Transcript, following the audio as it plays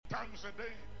times a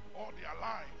day all their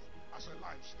life as a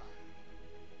lifestyle.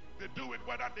 They do it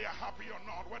whether they are happy or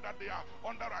not, whether they are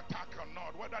under attack or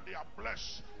not, whether they are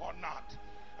blessed or not,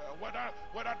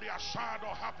 whether they are sad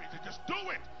or happy. They just do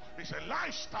it. It's a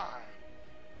lifestyle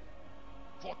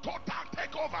for total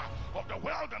takeover of the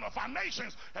world and of our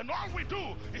nations. And all we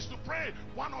do is to pray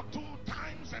 1 or 2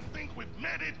 times and think we've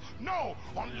made it. No,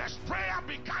 unless prayer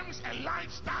becomes a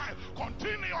lifestyle,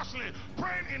 continuously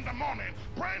praying in the morning,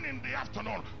 praying in the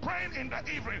afternoon, praying in the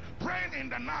evening, praying in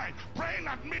the night, praying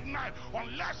at midnight,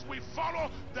 unless we follow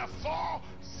the 4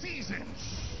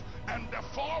 seasons and the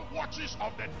 4 watches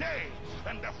of the day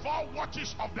and the 4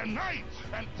 watches of the night,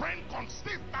 and praying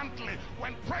consistently,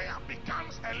 when prayer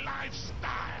becomes a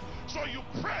lifestyle. So you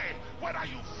pray whether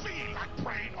you feel like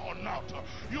praying or not.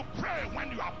 You pray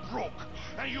when you are broke,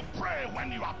 and you pray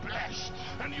when you are blessed,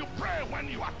 and you pray when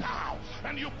you are down,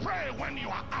 and you pray when you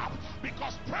are up,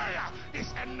 because prayer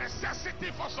is a necessity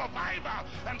for survival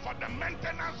and for the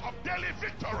maintenance of daily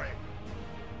victory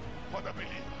for the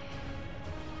believer.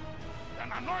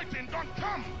 And anointing don't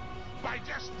come by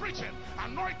just preaching.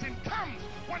 Anointing comes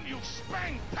when you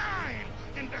spend time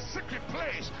in the secret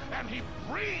place and he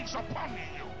breathes upon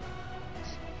you.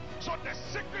 So the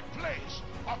secret place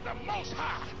of the Most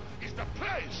High is the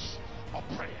place of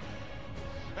prayer.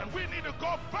 And we need to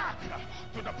go back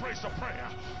to the place of prayer.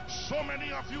 So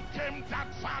many of you came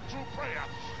that far through prayer,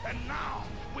 and now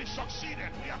we succeeded.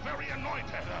 We are very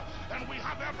anointed, and we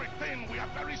have everything. We are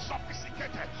very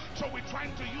sophisticated. So we're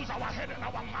trying to use our head and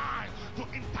our mind to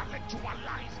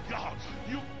intellectualize God.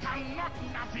 You cannot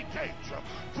navigate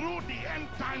through the end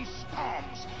time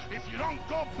storms if you don't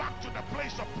go back to the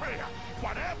place of prayer.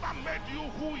 Whatever made you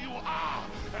who you are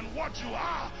and what you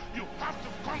are, you have to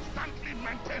constantly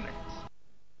maintain it.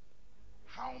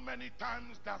 How many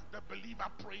times does the believer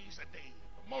praise a day?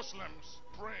 Muslims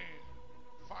pray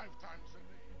 5 times a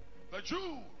day. The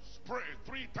Jews pray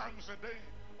 3 times a day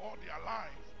all their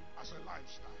life as a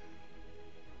lifestyle.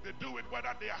 They do it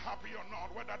whether they are happy or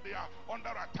not, whether they are under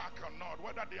attack or not,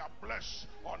 whether they are blessed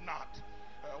or not,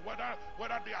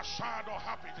 whether they are sad or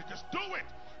happy. They just do it.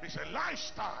 It's a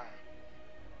lifestyle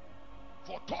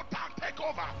for total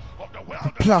takeover of the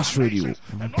world. Plus Radio,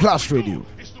 Plus Radio,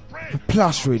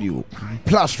 Plus Radio,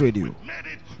 Plus Radio,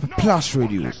 Plus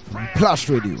Radio, Plus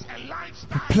Radio,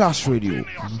 Plus Radio,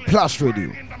 Plus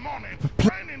Radio.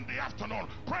 Praying in the afternoon,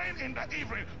 praying in the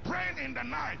evening, praying in the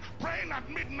night, praying at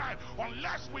midnight,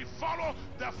 unless we follow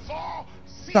the 4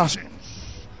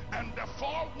 seasons and the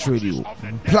 4 watches of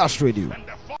the day. Plus Radio,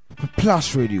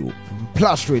 Plus Radio,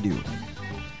 Plus Radio.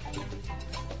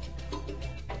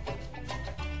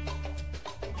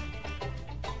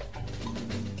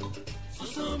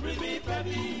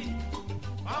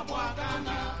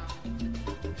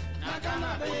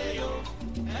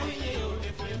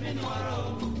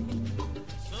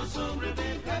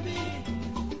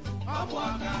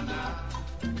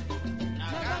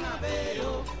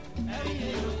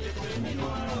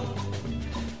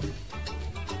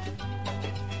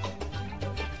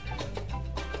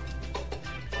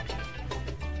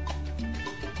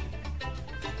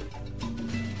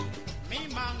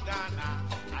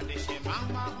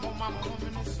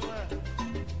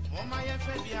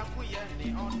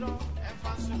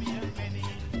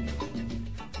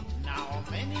 Now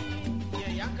many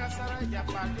yakasara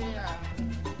japadea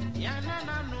yana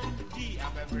nanu di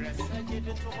abebere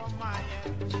segede to maye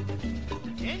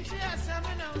enti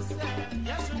asemena use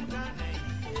yasungana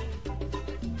yiye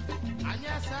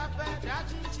anya sabe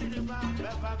dachi chiriba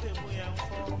beba bebu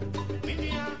yenfo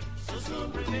minia susu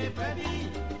brene baby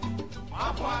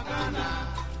apwagana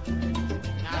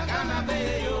nagana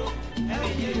beyo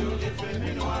eyeyo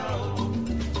efemino aro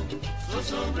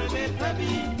susu brene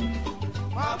baby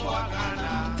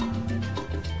apwagana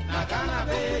nagana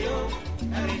beyo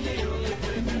eyeyo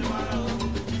efemino aro.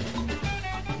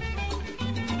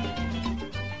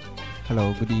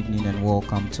 Hello, good evening and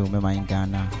welcome to Mema in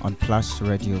Ghana on Plus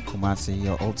Radio Kumasi,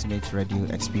 your ultimate radio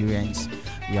experience.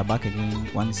 We are back again,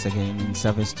 once again, in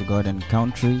service to God and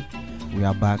country. We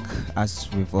are back as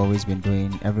we've always been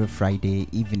doing every Friday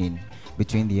evening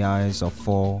between the hours of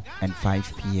 4 and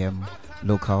 5 p.m.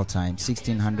 local time,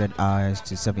 1600 hours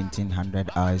to 1700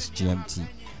 hours GMT.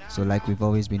 So like we've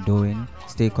always been doing,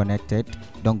 stay connected,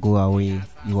 don't go away.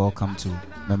 You're welcome to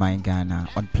Mema in Ghana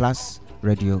on Plus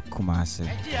Radio Kumasi.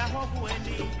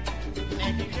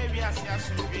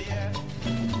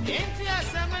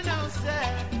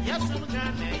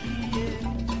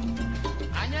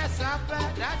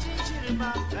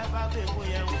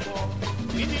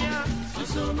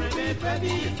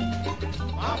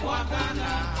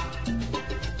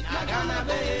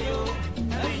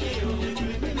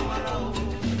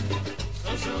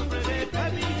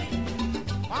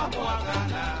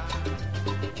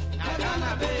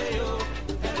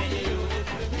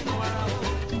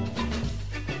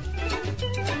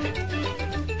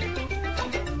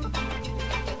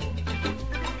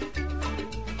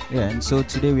 Yeah, and so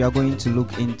today we are going to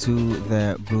look into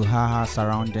the brouhaha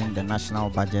surrounding the national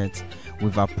budget.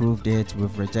 We've approved it,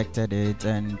 we've rejected it,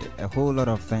 and a whole lot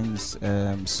of things.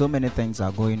 So many things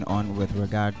are going on with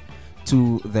regard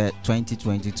to the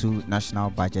 2022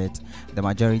 national budget. The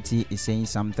majority is saying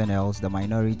something else. The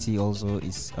minority also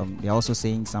is they're also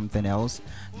saying something else.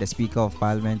 The Speaker of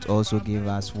Parliament also gave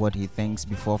us what he thinks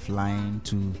before flying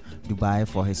to Dubai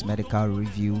for his medical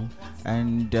review.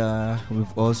 And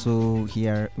we've also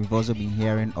been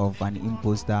hearing of an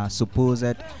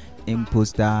supposed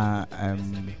imposter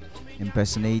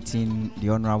impersonating the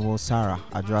Honorable Sarah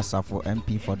Adrasafo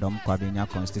MP for Dom Kwabenya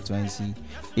constituency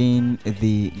in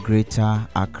the Greater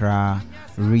Accra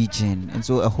region. And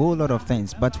so a whole lot of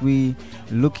things, but we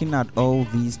looking at all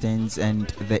these things and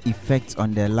the effects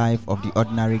on the life of the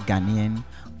ordinary Ghanaian,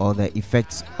 or the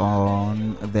effects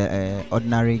on the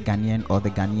ordinary Ghanaian or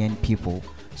the Ghanaian people.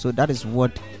 So that is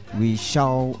what we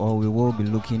will be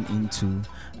looking into.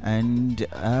 And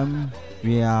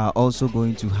we are also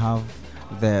going to have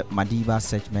the Madiba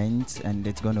segment, and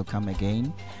it's going to come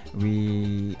again.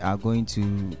 We are going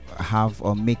to have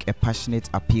or make a passionate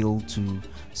appeal to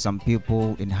some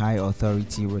people in high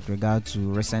authority with regard to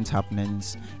recent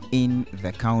happenings in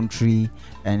the country,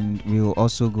 and we will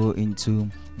also go into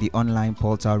the online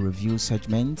portal review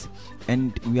segment,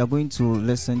 and we are going to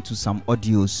listen to some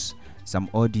audios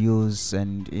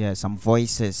and some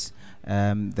voices.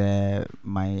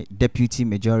 My deputy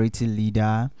majority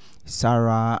leader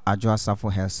Sarah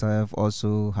Adjoasafo herself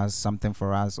also has something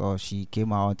for us, or she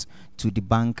came out to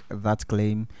debunk that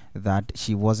claim that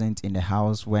she wasn't in the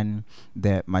house when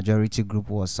the majority group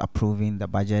was approving the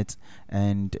budget.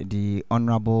 And the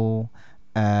honorable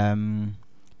Haruna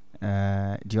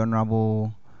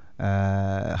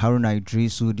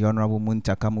Idrisu, the Honorable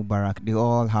Muntaka Mubarak, they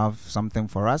all have something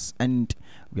for us, and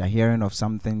we are hearing of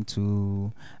something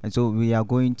too. And so we are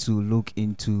going to look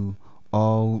into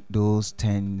all those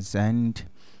things, and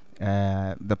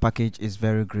the package is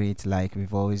very great, like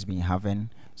we've always been having.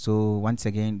 So once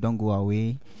again, don't go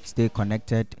away, stay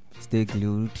connected, stay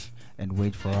glued, and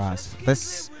wait for us.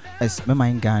 This is Mema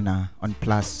in Ghana on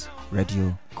Plus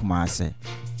Radio Kumasi.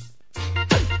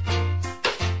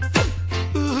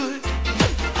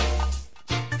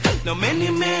 Now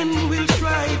many men will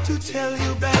try to tell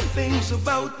you bad things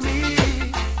about me.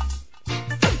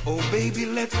 Oh baby,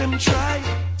 let them try.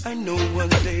 I know one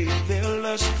day their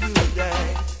lust will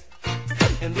die,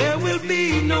 and there will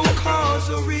be no cause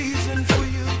or reason for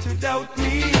you to doubt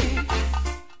me.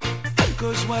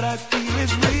 Cause what I feel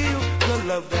is real. The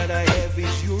love that I have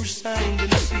is yours, signed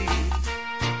and sealed.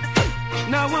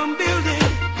 Now I'm building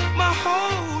my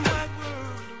whole wide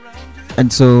world around you.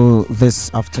 And so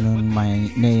this afternoon, my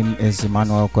name is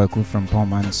Emmanuel Kweku from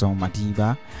Pomanso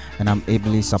Madiba, and I'm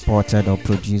ably supported or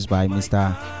produced by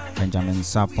Mr. Benjamin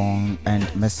Sapong, and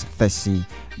Miss Thessie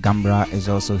Gambra is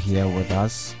also here with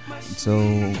us.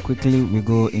 So quickly we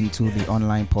go into the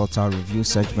online portal review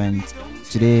segment.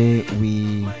 Today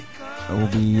we will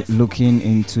be looking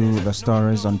into the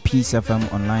stories on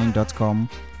peacefmonline.com,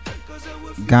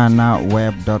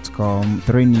 GhanaWeb.com,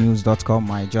 3news.com,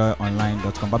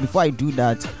 myjoyonline.com. But before I do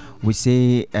that, we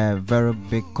say a very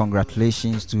big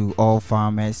congratulations to all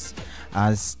farmers,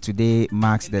 as today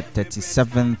marks the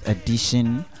 37th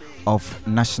edition of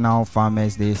National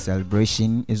Farmers Day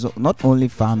celebration. Is not only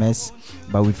farmers,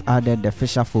 but we've added the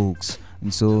fisher folks.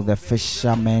 And so the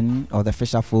fishermen or the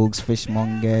fisher folks,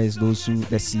 fishmongers,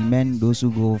 the seamen, those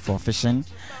who go for fishing,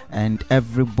 and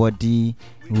everybody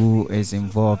who is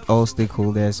involved, all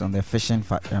stakeholders on the fishing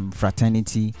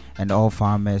fraternity, and all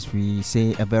farmers, we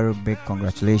say a very big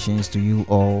congratulations to you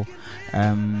all.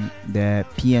 The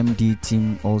PMD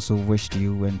team also wished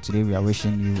you, and today we are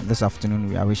wishing you, this afternoon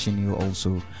we are wishing you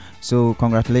also. So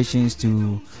congratulations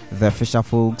to the fisher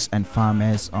folks and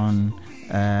farmers on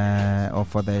or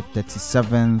for the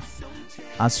 37th,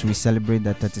 as we celebrate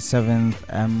the 37th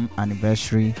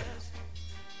anniversary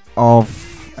of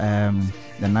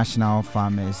the National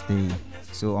Farmers Day.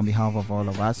 So on behalf of all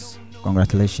of us,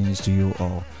 congratulations to you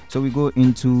all. So we go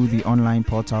into the online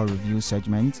portal review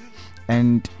segment,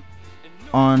 and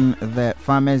on the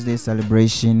Farmers Day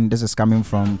celebration, this is coming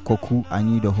from Koku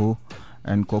Anidoho,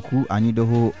 and Koku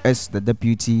Anidoho is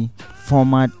the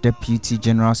former Deputy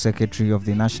General Secretary of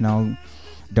the National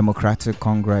Democratic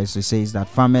Congress, who says that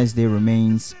Farmers Day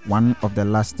remains one of the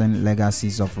lasting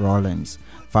legacies of Rawlings.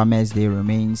 Farmers Day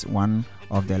remains one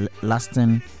of the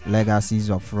lasting legacies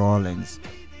of Rawlings.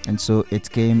 And so it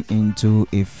came into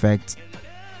effect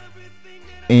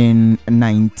in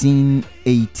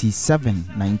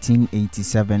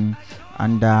 1987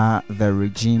 under the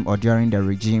regime, or during the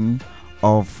regime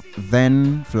of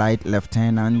then Flight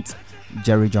Lieutenant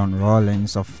Jerry John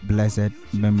Rawlings of blessed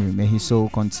memory. May his soul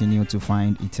continue to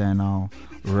find eternal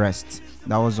rest.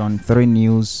 That was on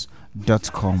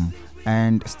 3news.com.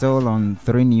 And still on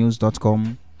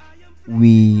 3news.com,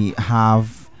 we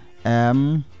have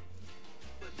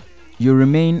You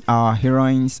Remain Our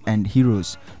Heroines and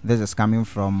Heroes. This is coming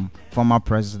from former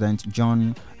President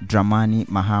John Dramani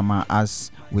Mahama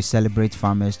as we celebrate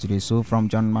farmers today. So from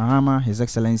John Mahama, His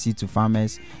Excellency, to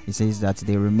farmers, he says that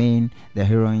they remain the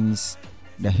heroines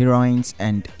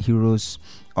and heroes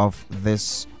of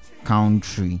this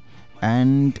country.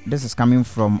 And this is coming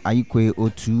from Aikwe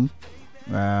O2.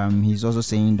 He's also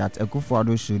saying that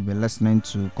Akufo-Addo should be listening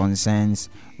to concerns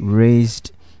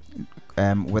raised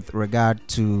with regard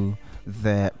to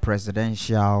the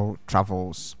presidential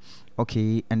travels.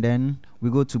 Okay, and then we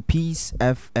go to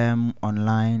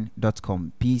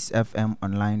peacefmonline.com.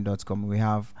 peacefmonline.com. We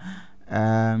have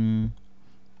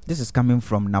this is coming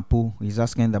from Napo. He's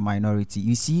asking the minority,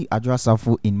 you see Adwoa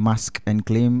Safo in mask and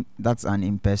claim that's an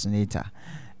impersonator.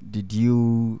 Did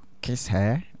you kiss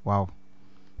her? Wow.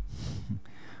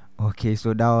 Okay,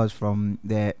 so that was from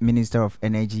the Minister of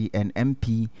Energy and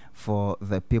MP for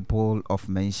the people of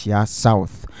Menchia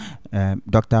South,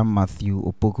 Dr. Matthew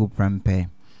Opoku Prempe.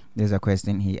 There's a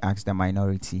question he asked the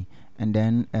minority. And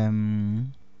then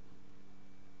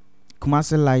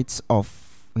Kumasi Lights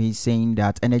Off. He's saying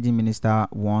that Energy Minister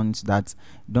wants that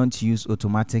don't use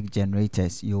automatic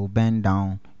generators. You'll burn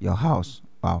down your house.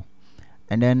 Wow.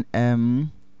 And then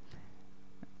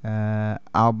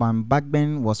Alban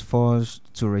Bagben was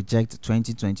forced to reject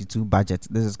 2022 budget.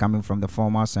 This is coming from the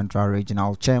former Central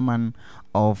Regional Chairman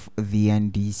of the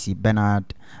NDC,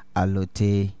 Bernard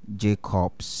Alote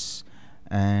Jacobs.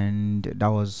 And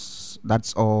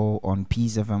that's all on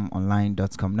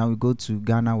peacefmonline.com. Now we go to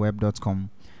GhanaWeb.com.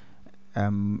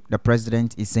 The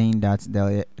president is saying that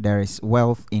there is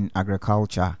wealth in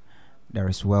agriculture. There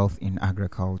is wealth in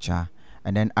agriculture.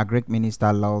 And then Agric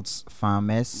Minister lauds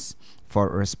farmers for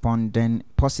responding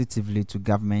positively to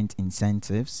government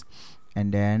incentives.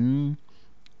 And then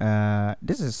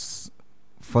this is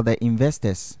for the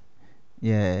investors.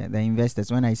 Yeah, the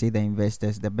investors. When I say the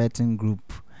investors, the betting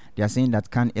group, they are saying that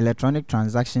can electronic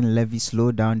transaction levy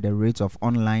slow down the rate of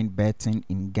online betting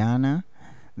in Ghana?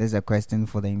 There's a question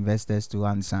for the investors to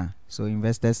answer. So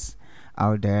investors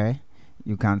out there,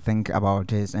 you can think about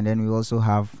this. And then we also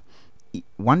have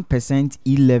 1%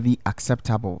 e-levy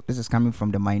acceptable. This is coming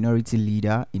from the minority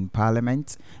leader in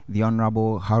parliament, the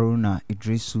Honorable Haruna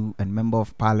Idrisu, and member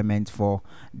of parliament for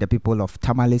the people of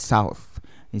Tamale South.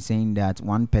 He's saying that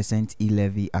 1%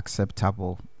 e-levy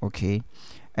acceptable. Okay.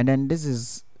 And then this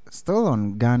is still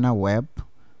on Ghana Web.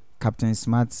 Captain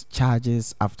Smart's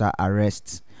charges after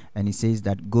arrest. And he says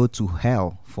that go to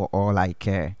hell for all I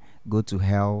care. Go to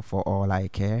hell for all I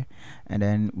care. And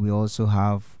then we also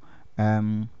have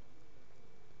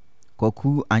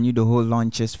Koku Anyudoho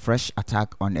launches fresh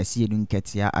attack on Esiedun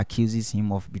Ketia, accuses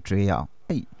him of betrayal.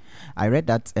 Hey, I read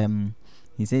that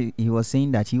he was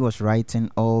saying that he was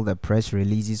writing all the press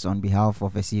releases on behalf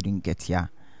of Esiedun Ketia.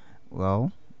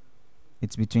 Well,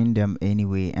 it's between them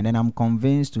anyway. And then I'm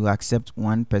convinced to accept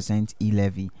 1%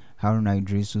 e-levy. Haruna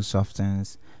Idrisu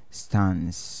softens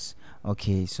stance.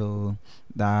 Okay, so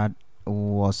that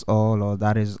was all, or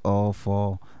that is all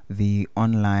for the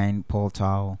online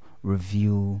portal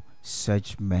review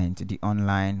segment. The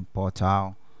online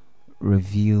portal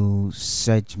review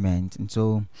segment. And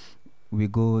so we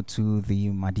go to the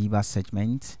Madiba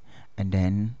segment, and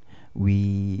then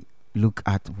we look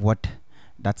at what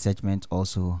that segment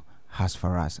also has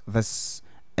for us. This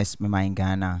is Mema in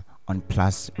Ghana on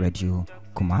Plus Radio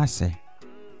Kumasi.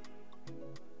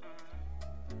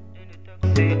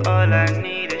 Say all I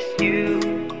need is you.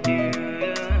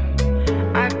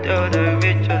 I thought the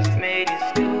rich just made it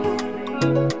school.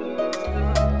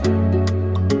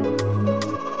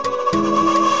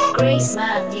 Grace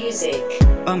Man Music.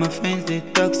 All my friends they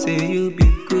talk say you be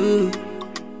good.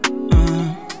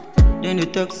 Then they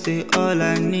talk say all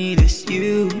I need is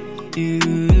you.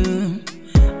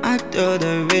 I thought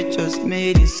the rich just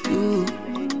made it school.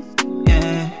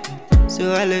 Yeah,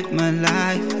 so I lived my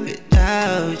life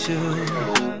without you.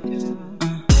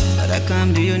 But I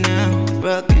come to you now,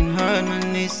 broken heart, my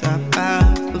knees are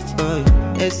bow before you.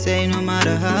 They say no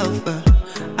matter how far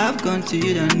I've gone to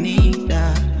you, don't need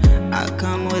that. I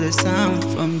come with a sound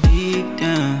from deep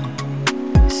down.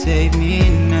 Save me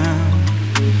now.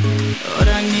 Lord,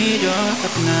 I need your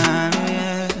help now,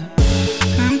 yeah.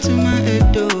 Come to my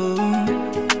door,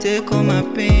 take all my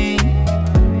pain.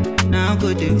 Now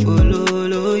go they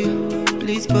follow you.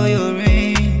 Please pour your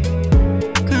rain.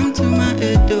 Come to my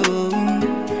door,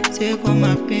 take all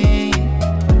my pain.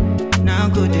 Now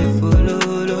go they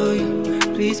follow you.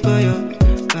 please for your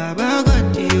Baba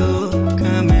got you,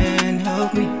 come and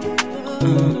help me.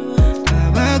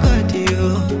 Baba got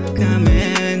you, come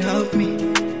and help me.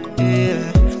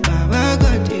 Yeah, Baba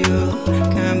got you,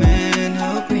 come and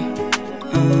help me.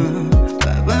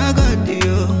 Baba got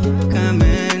you, come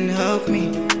and help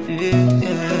me.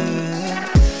 Yeah,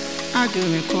 I do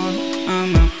recall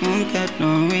on my phone kept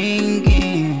on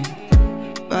ringing,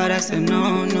 but I said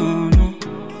no,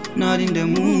 not in the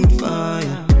mood for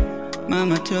ya.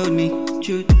 Mama told me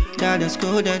truth, Dada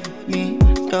scolded me.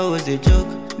 That was a joke.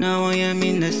 Now I am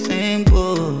in the same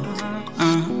boat.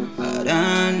 But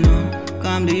I know,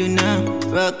 come to you now,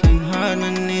 rocking hard, my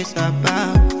knees are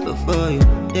back before you.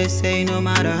 They say no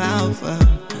matter how far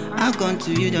I've gone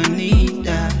to you, don't need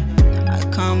that. I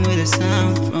come with a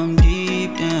sound from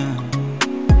deep down.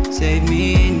 Save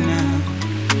me now,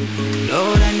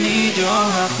 Lord, I need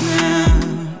your help now.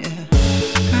 Yeah.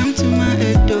 Come to my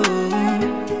door,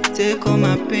 take all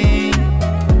my pain.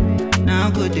 Now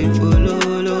go they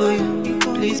follow you,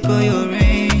 please call your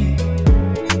rain.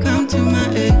 Come to my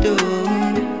door,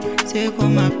 take all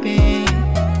my pain.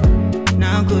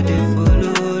 Now go they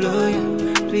follow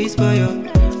you, please call your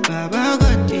Baba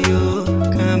got you,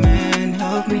 come and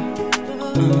help me.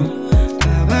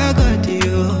 Baba got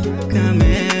you, come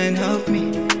and help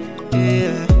me.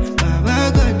 Yeah,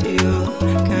 Baba got you,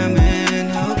 come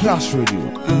and help me. Plus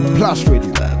Radio, Plus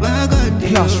Radio, Baba got you,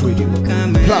 Plus Radio,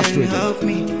 come Plus and Radio, help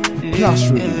me. Plus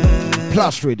Radio, Yeah.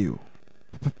 Plus Radio,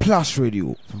 Plus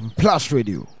Radio, Plus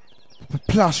Radio,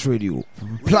 Plus Radio,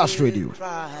 Plus Radio.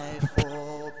 Cry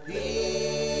for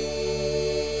peace,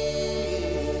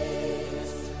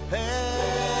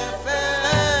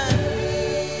 perfect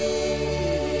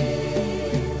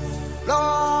peace.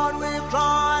 Lord, we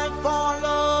cry for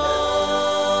love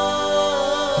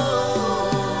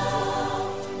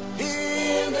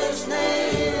in this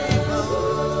neighborhood.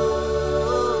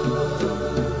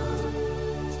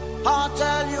 I'll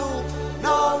tell you,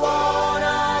 no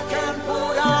water can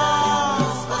put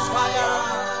out this fire.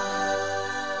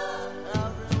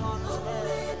 Everyone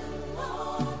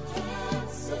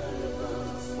is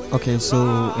Okay, so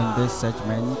in this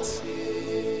segment,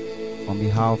 on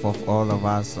behalf of all of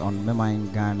us on Mema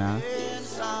in Ghana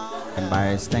and by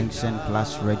extension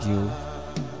Plus Radio,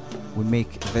 we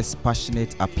make this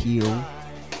passionate appeal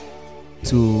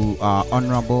to our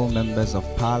honorable members of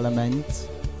parliament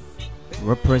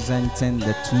representing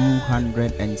the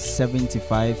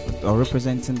 275 or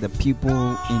representing the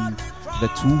people in the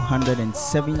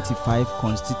 275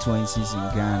 constituencies in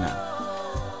Ghana.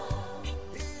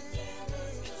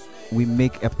 We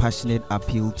make a passionate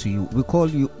appeal to you. We call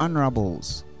you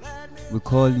honorables. We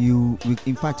call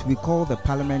the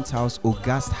Parliament House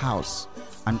August House,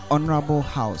 an honorable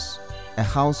house, a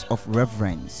house of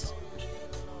reverence.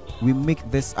 We make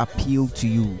this appeal to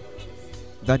you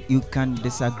that you can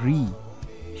disagree.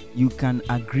 You can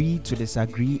agree to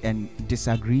disagree and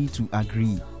disagree to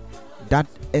agree. That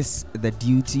is the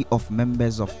duty of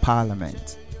members of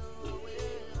parliament.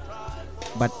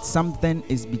 But something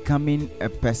is becoming a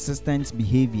persistent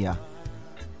behavior.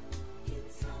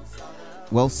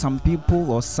 Well, some people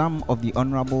or some of the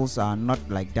honorables are not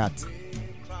like that.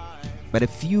 But a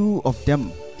few of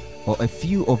them or a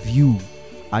few of you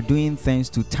are doing things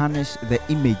to tarnish the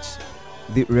image,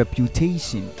 the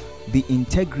reputation, the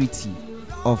integrity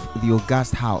of the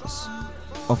August House,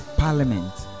 of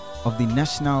Parliament, of the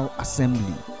National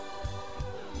Assembly.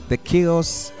 The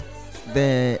chaos,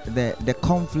 the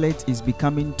conflict is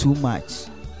becoming too much.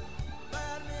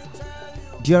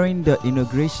 During the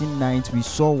inauguration night, we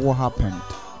saw what happened.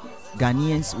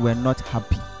 Ghanaians were not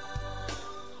happy.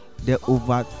 There are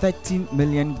over 13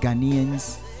 million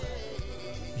Ghanaians.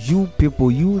 You people,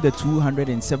 you the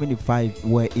 275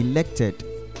 were elected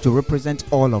to represent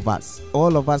all of us.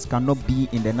 All of us cannot be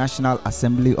in the National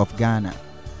Assembly of Ghana.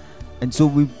 And so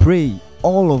we pray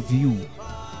all of you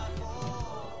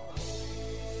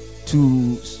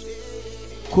to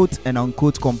quote and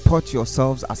unquote comport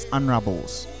yourselves as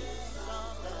honorables.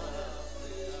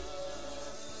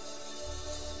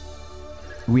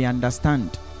 We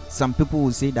understand some people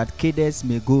will say that cadres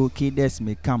may go, cadres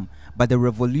may come, but the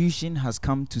revolution has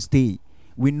come to stay.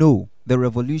 We know the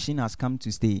revolution has come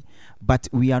to stay, but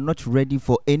we are not ready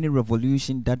for any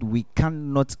revolution that we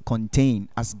cannot contain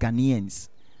as Ghanaians.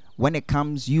 When it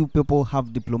comes, you people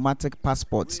have diplomatic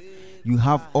passports. You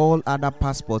have all other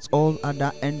passports, all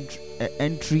other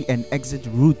entry and exit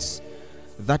routes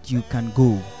that you can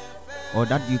go or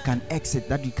that you can exit,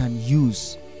 that you can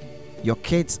use. Your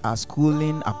kids are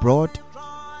schooling abroad.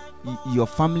 Your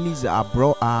families are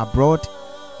abroad.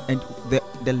 And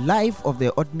the life of the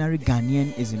ordinary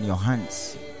Ghanaian is in your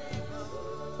hands.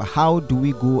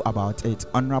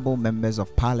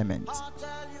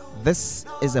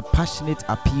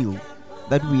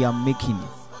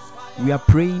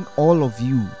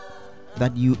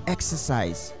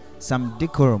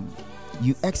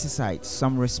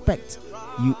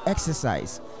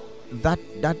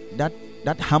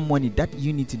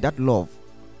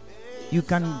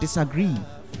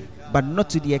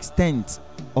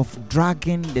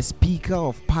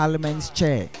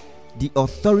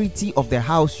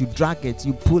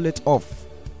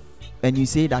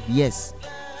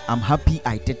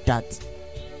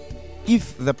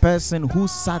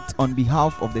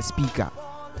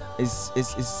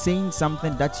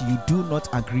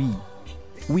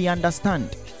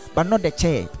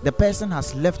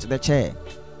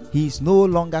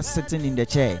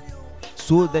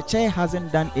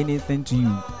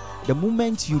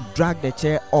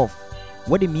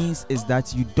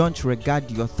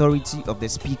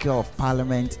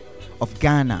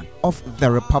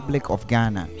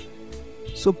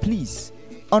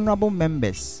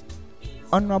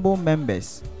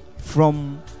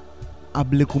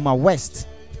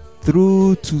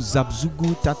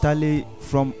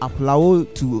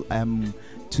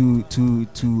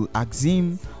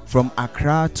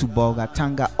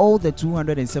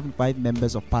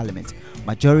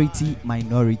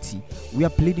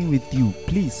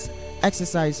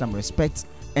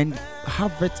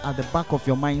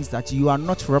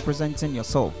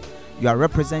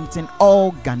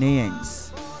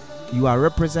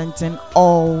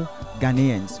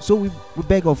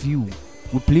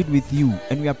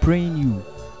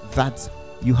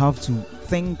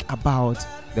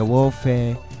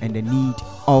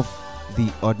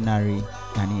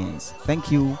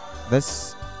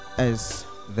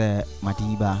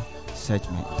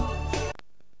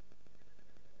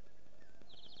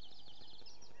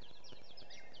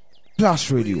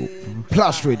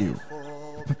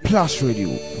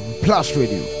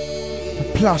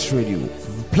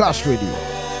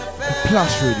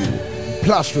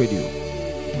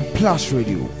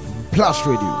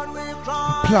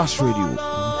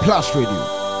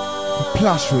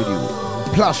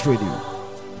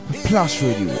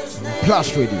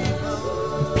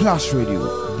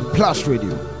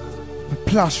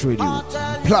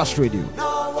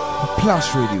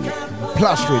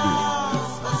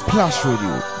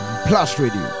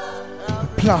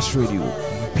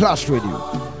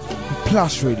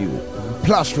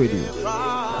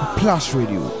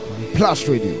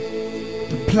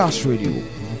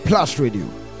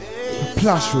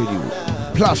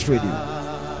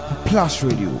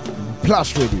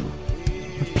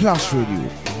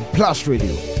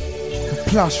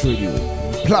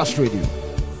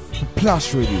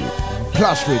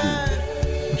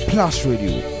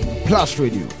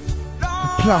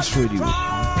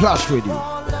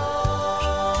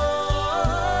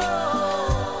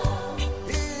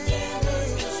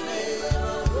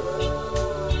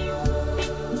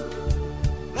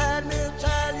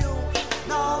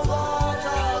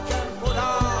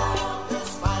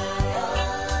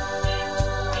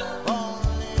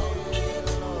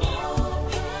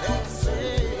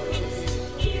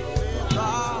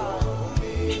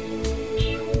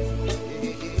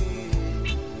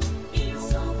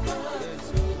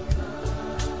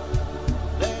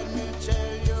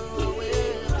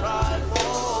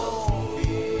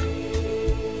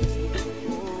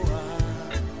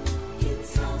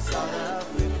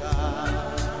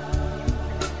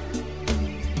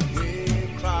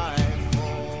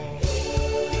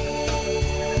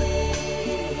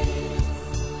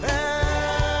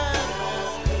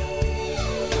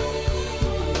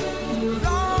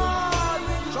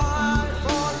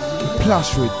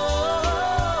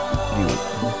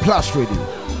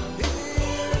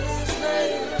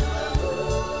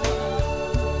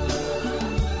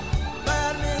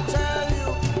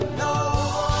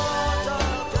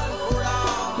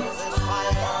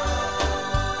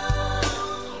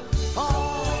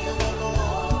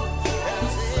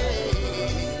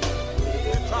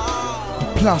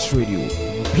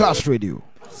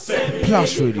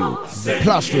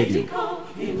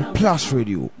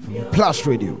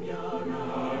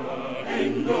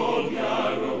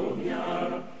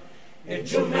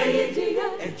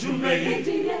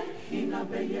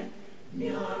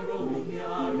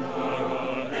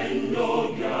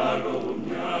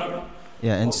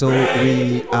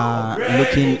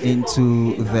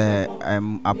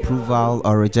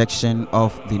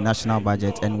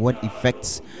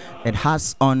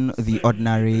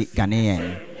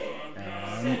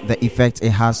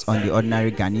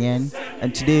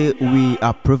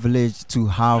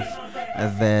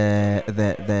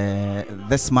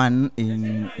 this man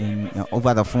in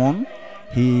over the phone.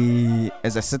 He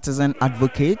is a citizen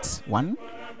advocate. One,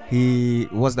 he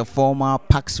was the former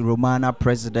Pax Romana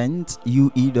president,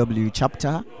 UEW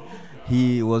chapter.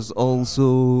 He was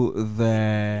also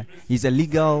he's a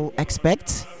legal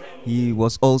expert. He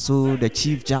was also the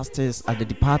Chief Justice at the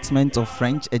Department of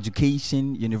French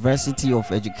Education, University of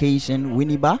Education,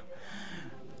 Winneba.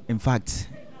 In fact,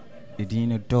 he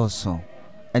didn't do so.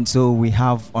 And so we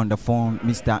have on the phone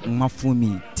Mr.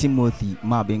 Mafumi Timothy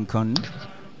Mabinkon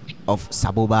of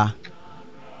Saboba,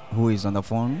 who is on the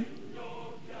phone.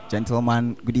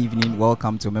 Gentlemen, good evening.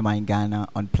 Welcome to Mema in Ghana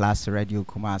on Plus Radio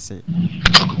Kumasi.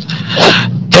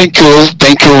 Thank you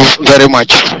very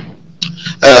much,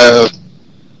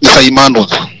 Mr. Emmanuel.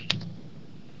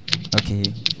 Okay,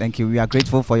 thank you. We are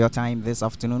grateful for your time this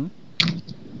afternoon.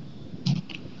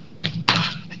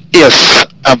 Yes,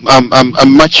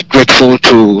 I'm much grateful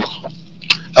to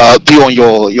be on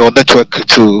your network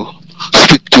to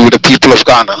speak to the people of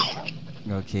Ghana.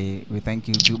 Okay, we thank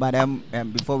you too. But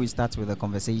before we start with the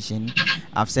conversation,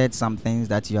 I've said some things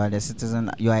that you are a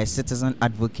citizen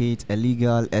advocate, a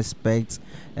legal expert,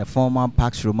 a former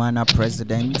Pax Romana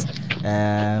president,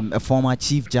 a former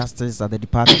Chief Justice at the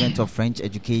Department of French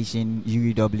Education,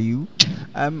 UEW.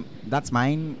 That's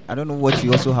mine. I don't know what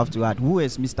you also have to add. Who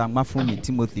is Mr. Mafumi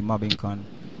Timothy Mabinkon?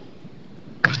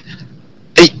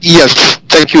 Yes,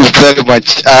 thank you very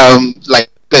much. Like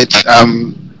that,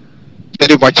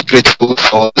 very much grateful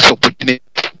for this opportunity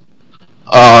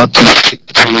to speak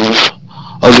to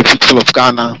all the people of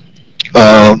Ghana.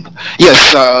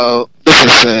 Yes, this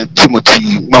is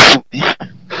Timothy Mafumi,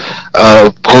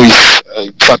 who is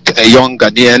in fact a young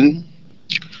Ghanaian,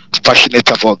 passionate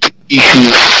about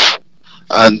issues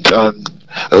and of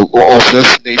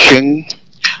this nation,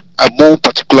 and more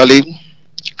particularly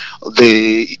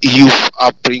the youth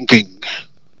upbringing.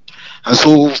 And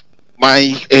so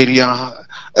my area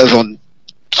is on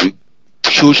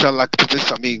social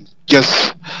activists. I mean,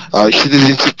 just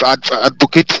citizenship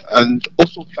advocate, and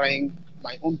also trying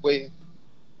my own way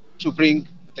to bring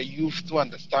the youth to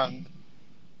understand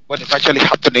what is actually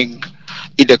happening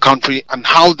in the country and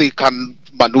how they can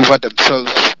maneuver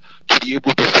themselves to be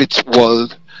able to fit well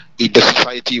in the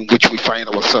society in which we find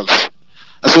ourselves.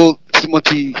 And so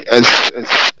Timothy is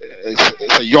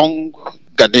a young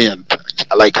Ghanaian,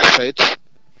 like I said,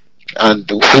 and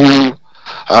who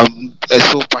is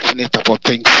so passionate about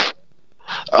things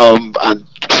and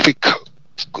speak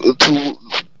to,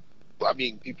 I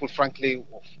mean, people frankly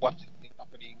of what is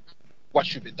happening, what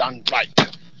should be done right,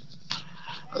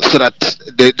 so that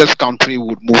this country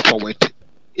would move forward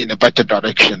in a better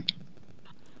direction.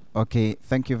 Okay,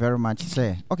 thank you very much,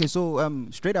 sir. Okay, so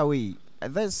straight away,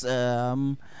 this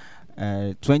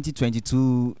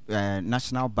 2022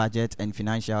 national budget and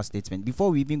financial statement.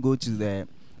 Before we even go to the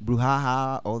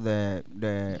brouhaha or the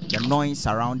noise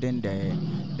surrounding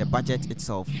the budget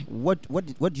itself, what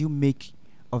do you make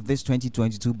of this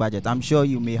 2022 budget? I'm sure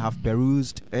you may have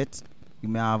perused it, you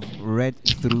may have read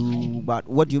through, but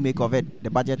what do you make of it, the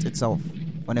budget itself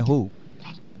on a whole?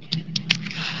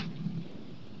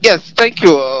 Yes, thank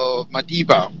you,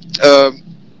 Madiba.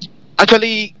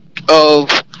 Actually,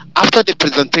 after the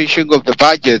presentation of the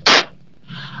budget,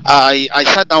 I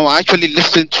sat down. I actually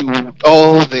listened to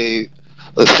all the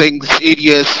things,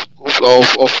 areas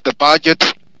of the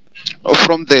budget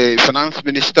from the finance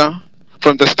minister,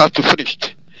 from the start to finish.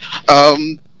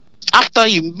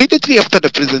 Immediately after the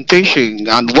presentation,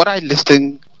 and what I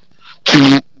listened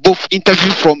to both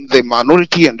interviews from the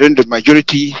minority and then the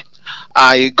majority,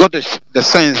 I got the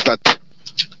sense that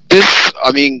this,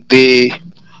 I mean, the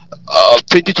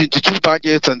 2022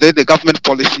 budget and then the government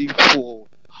policy for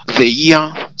the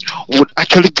year would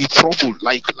actually be troubled.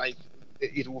 Like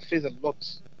it will face a lot,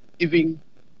 even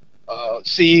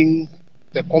seeing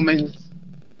the comments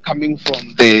coming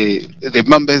from the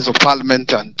members of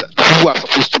parliament and who are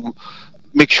supposed to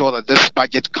make sure that this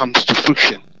budget comes to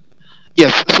fruition.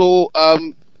 Yes, so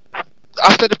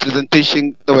after the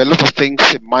presentation, there were a lot of things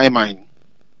in my mind,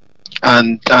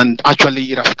 and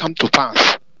actually it has come to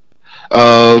pass.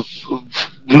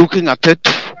 Looking at it,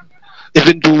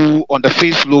 even though on the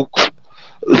face look,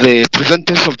 the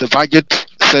presenters of the budget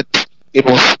said it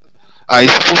was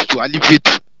supposed to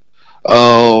alleviate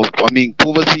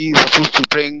poverty, supposed to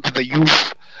bring the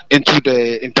youth into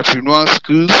the entrepreneurial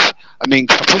skills.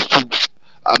 Supposed to,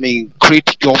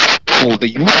 create jobs for the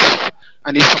youth,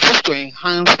 and it's supposed to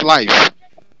enhance life.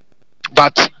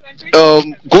 But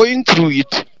going through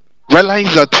it,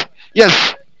 realize that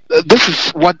yes, this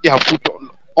is what they have put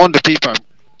on the paper,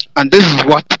 and this is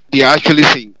what they are actually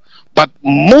saying. But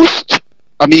most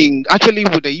actually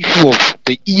with the issue of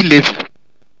the e-levy,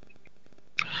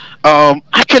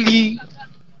 actually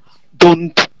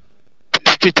don't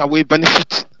straight away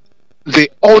benefit the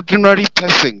ordinary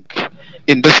person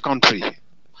in this country,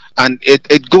 and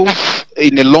it goes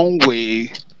in a long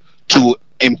way to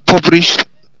impoverish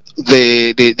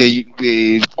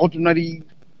the ordinary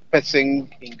person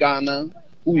in Ghana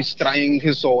who is trying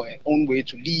his or her own way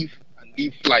to live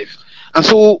life. And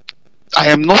so I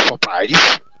am not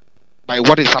surprised by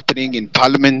what is happening in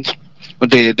Parliament,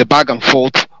 the back and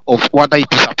forth of whether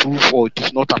it is approved or it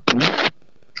is not approved.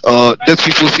 Those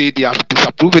people say they have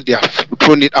disapproved it, they have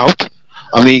thrown it out.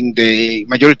 The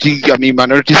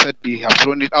minority said they have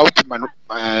thrown it out.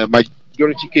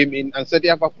 Majority came in and said they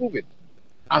have approved it.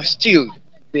 And still,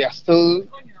 they are still,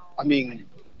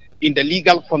 in the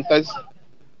legal context.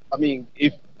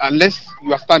 Unless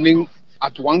you are standing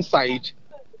at one side,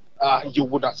 you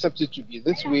would accept it to be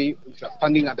this way. If you are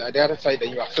standing at the other side, then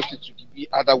you accept it to be the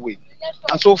other way.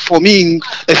 And so for me,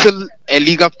 it's still a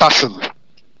legal tussle.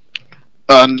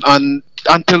 And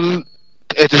until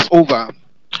it is over,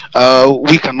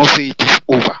 we cannot say it is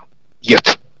over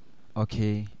yet.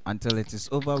 Okay, until it is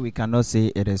over, we cannot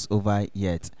say it is over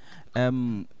yet.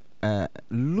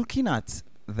 Looking at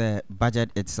the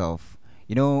budget itself,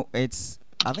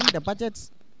 I think the budget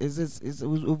is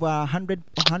over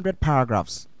 100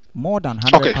 paragraphs, more than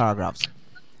 100 paragraphs.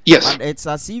 Yes. And it's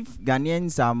as if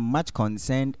Ghanaians are much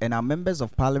concerned, and our members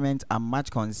of parliament are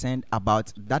much concerned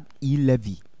about that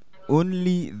e-levy.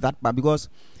 Only that part, because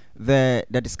the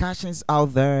discussions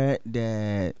out there,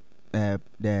 the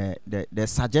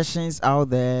suggestions out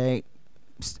there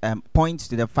point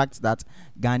to the fact that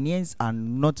Ghanaians are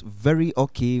not very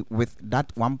okay with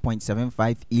that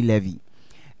 1.75 e-levy.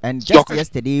 And just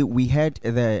yesterday, we heard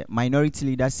the minority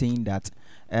leader saying that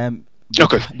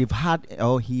they've had,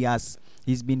 or he's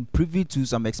been privy to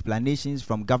some explanations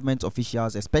from government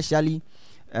officials, especially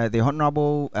the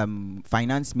Honorable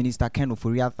Finance Minister Ken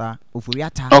Ofuriata,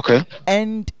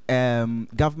 and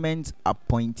government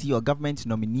appointee or government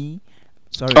nominee,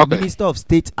 Minister of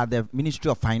State at the Ministry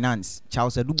of Finance,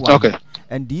 Charles Edubwa.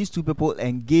 And these two people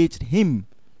engaged him,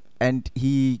 and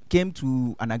he came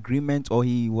to an agreement, or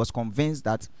he was convinced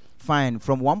that fine,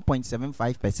 from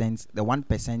 1.75%, the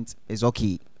 1% is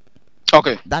okay.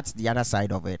 That's the other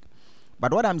side of it.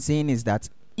 But what I'm saying is that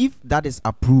if that is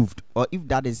approved, or if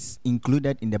that is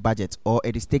included in the budget, or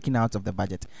it is taken out of the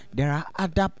budget, there are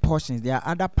other portions, there are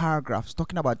other paragraphs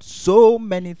talking about so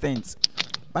many things.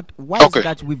 But why is it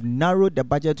that we've narrowed the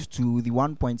budget to the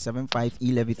 1.75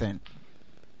 e-levy thing?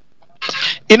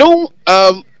 You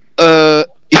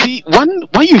see, when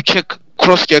you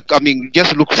cross-check,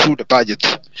 just look through the budget,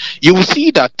 you will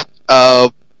see that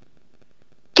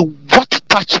what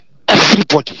touch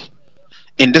everybody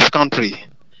in this country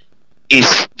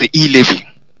is the e-levy.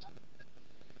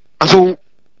 And so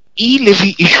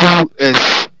e-levy issue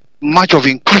is much of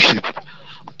inclusive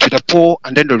to the poor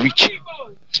and then the rich.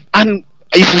 And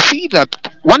if you see that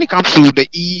when it comes to the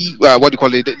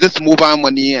this mobile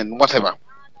money and whatever,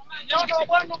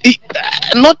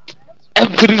 not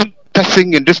every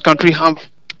person in this country have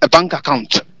a bank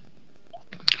account.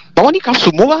 But when it comes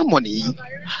to mobile money,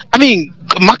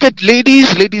 market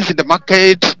ladies in the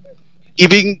market,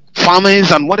 even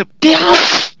farmers and whatever, they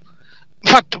have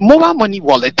mobile money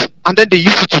wallet, and then they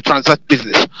use it to transact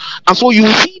business. And so you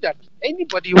will see that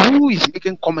anybody who is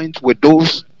making comments with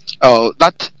those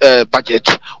budget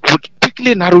would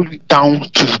quickly narrow it down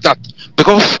to that,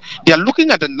 because they are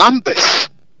looking at the numbers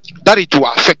that it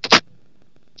will affect,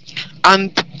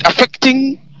 and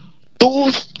affecting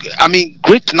those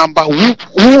great number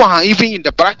who are even in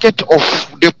the bracket of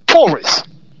the poorest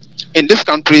in this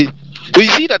country. So you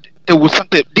see that there was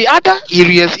something. The other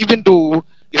areas, even though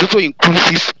it's also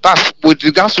inclusive, that's with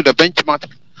regards to the benchmark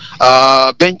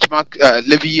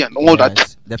levy and all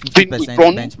that. The 50%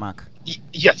 benchmark.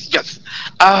 Yes.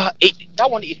 That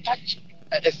one, it touched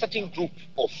a certain group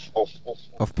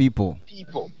of people.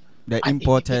 The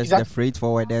importers, the freight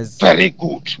forwarders. Very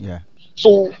good. Yeah.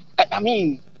 So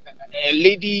a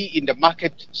lady in the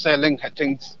market selling her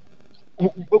things,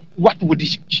 what would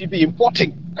she be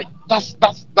importing? That's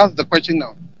the question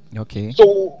now. Okay.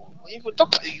 So if we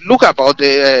look about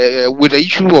with the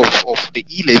issue of the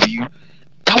e-levy,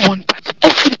 that one touches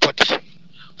everybody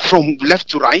from left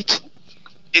to right.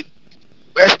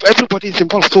 Everybody is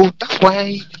involved. So that's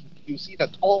why you see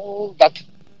that all that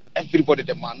everybody,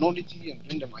 the minority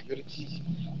and the majority,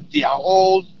 they are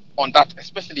all on that,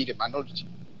 especially the minority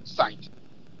side,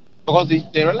 because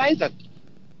they realize that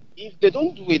if they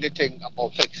don't do anything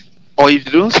about it, or if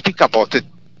they don't speak about it,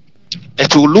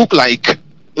 it will look like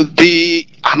they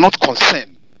are not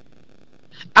concerned.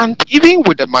 And even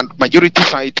with the majority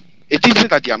side, it isn't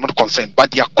that they are not concerned,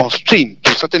 but they are constrained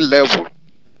to a certain level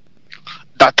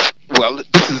that, well,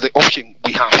 this is the option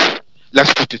we have.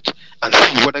 Let's put it and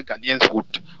see whether Ghanaians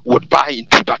would buy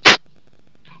into that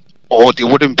or they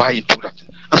wouldn't buy into that.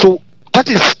 And so that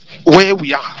is where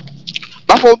we are.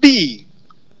 But for me,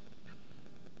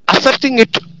 accepting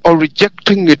it or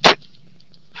rejecting it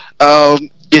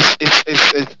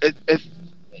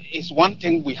is one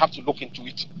thing we have to look into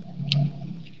it.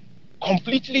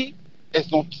 Completely is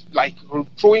not like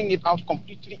throwing it out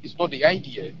completely is not the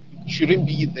idea. It shouldn't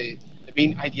be the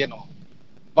main idea now.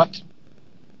 But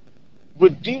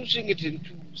reducing it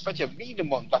into such a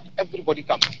minimum that everybody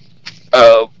can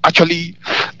actually,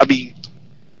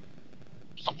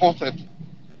 support it,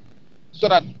 so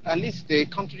that at least the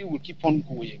country will keep on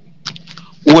going,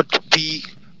 would be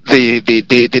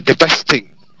the best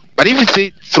thing. But if we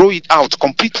say throw it out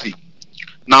completely,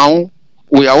 now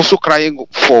we are also crying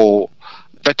for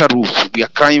better roofs. We are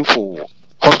crying for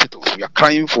hospitals. We are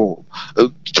crying for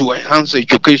to enhance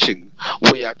education.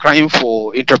 We are crying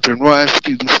for entrepreneurial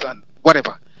skills and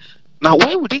whatever. Now,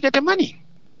 where would they get the money?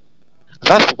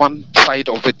 That's one side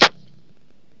of it.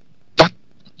 But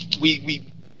we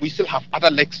still have other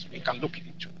legs we can look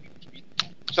into it,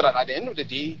 so that at the end of the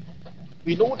day,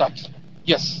 we know that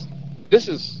yes, this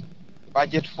is the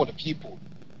budget for the people,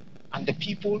 and the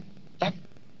people that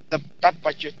that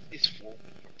budget is for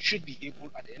should be able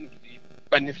at the end of the day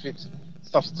benefit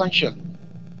substantially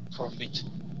from it,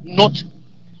 not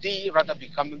they rather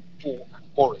becoming poor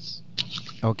and poorest.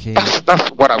 Okay.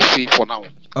 That's what I would say for now.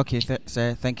 Okay,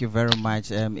 sir, thank you very much.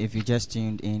 If you just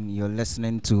tuned in, you're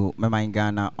listening to Mema in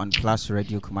Ghana on Plus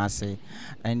Radio Kumasi,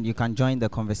 and you can join the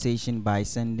conversation by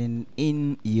sending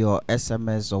in your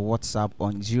SMS or WhatsApp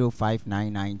on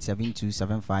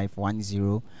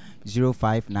 0599-727510,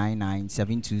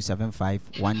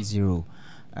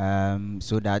 0599-727510,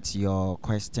 so that your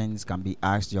questions can be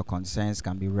asked, your concerns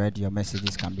can be read, your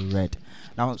messages can be read.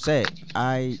 Now, sir,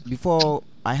 I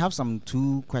have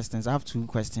two questions. I have two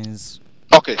questions.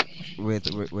 Okay.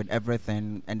 With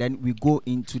everything, and then we go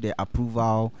into the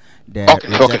approval, the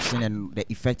rejection, and the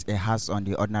effect it has on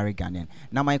the ordinary Ghanaian.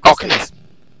 Now, my question is,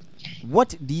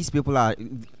 what these people are,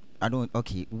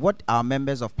 what our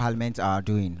members of parliament are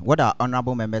doing, what our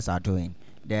honorable members are doing,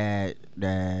 the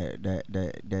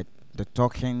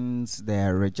tokens,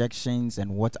 the rejections,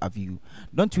 and what have you.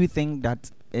 Don't you think that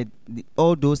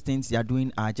all those things they are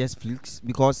doing are just flukes?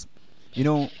 Because,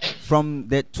 from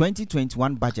the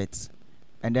 2021 budget,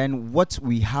 and then what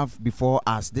we have before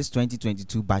us, this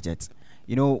 2022 budget,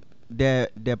 the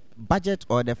budget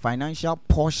or the financial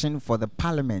portion for the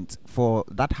parliament, for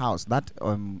that house, that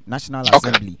National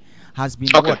Assembly, has been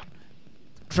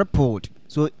tripled.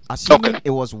 So assuming it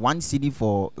was 1 cedi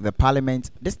for the parliament,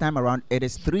 this time around it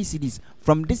is 3 cedis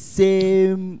from this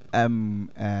same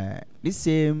this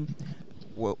same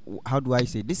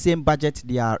budget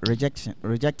they are rejecting.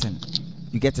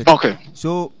 You get it? Okay.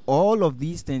 So all of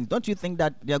these things, don't you think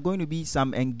that there are going to be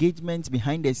some engagement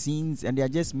behind the scenes, and they are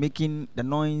just making the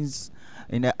noise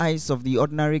in the eyes of the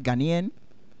ordinary Ghanaian?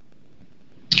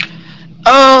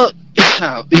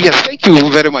 Yes, thank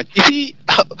you very much. You see,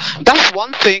 that's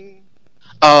one thing.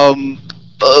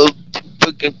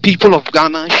 People of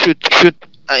Ghana should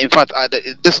in fact,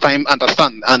 this time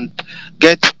understand and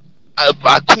get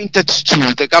acquainted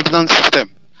to the governance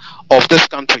system of this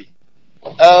country.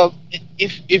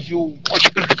 If you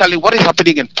watch critically what is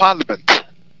happening in Parliament,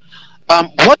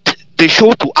 what they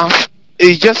show to us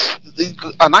is just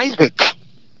an iceberg.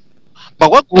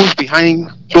 But what goes behind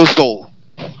closed door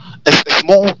is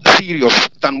more serious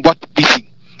than what we see.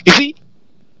 You see,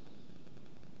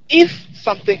 if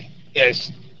something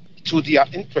is to their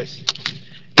interest,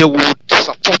 they would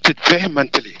support it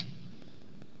vehemently.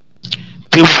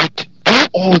 They would do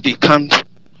all they can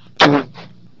to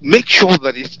make sure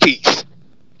that it stays.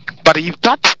 But if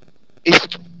that is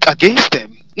against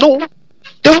them, no,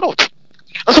 they will not.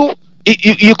 And so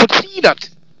you could see that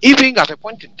even at a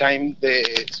point in time, the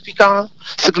speaker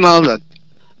signaled that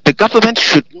the government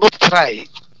should not try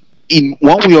in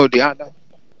one way or the other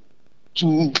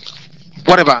to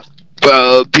whatever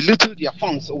belittle their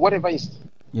funds or whatever is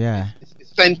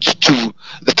sent to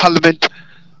the parliament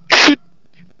should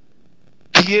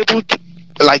be able to,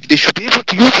 they should be able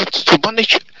to use it to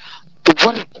manage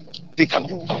what they can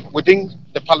do within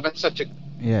the parliament setting.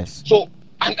 Yes. So,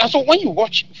 and so when you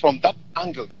watch from that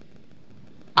angle,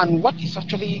 and what is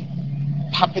actually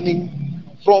happening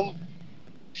from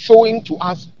showing to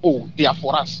us, oh, they are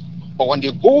for us, but when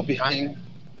they go behind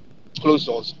closed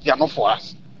doors, they are not for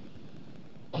us.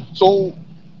 So,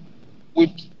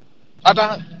 with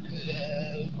other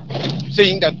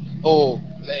saying that, oh,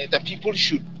 the people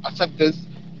should accept this,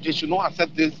 they should not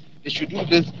accept this, they should do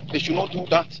this, they should not do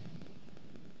that.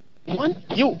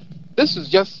 This is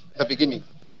just the beginning.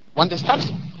 When they start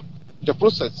the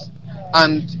process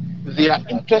and their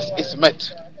interest is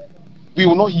met, we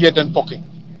will not hear them talking.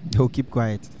 They'll keep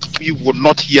quiet. We will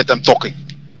not hear them talking.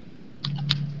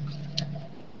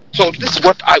 So this is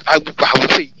what I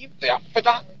would say. If there are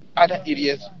further other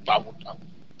areas, I would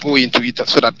go into it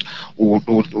so that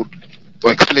we'll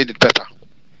explain it better.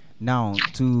 Now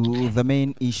to the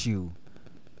main issue: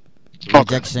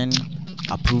 rejection,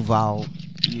 approval.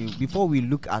 Before we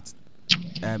look at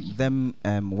them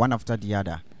one after the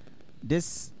other,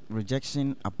 this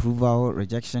rejection, approval,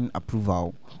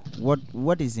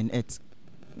 what is in it?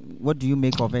 What do you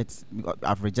make of it?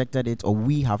 I've rejected it, or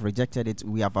we have rejected it,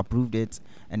 we have approved it,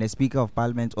 and the Speaker of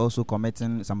Parliament also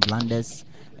committing some blunders.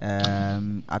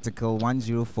 Article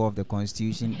 104 of the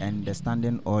Constitution and the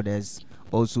standing orders,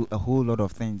 also a whole lot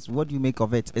of things. What do you make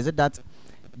of it? Is it that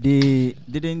they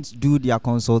didn't do their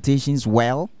consultations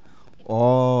well,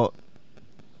 or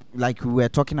like we were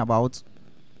talking about,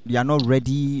 they are not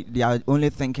ready, they are only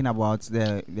thinking about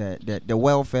the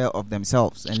welfare of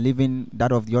themselves and leaving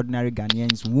that of the ordinary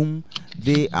Ghanaians whom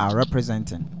they are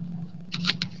representing?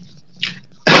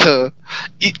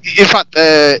 In fact,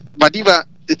 Madiba,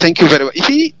 thank you very much. You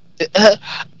see,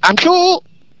 I'm sure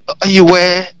you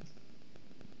were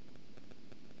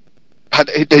at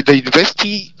the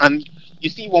university, and you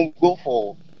see when we go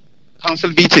for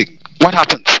council meeting, what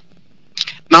happens?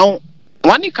 Now,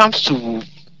 when it comes to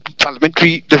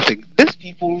parliamentary thing, these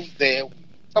people there,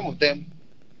 some of them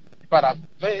but are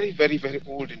very, very, very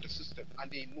old in the system,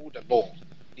 and they know the law,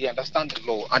 they understand the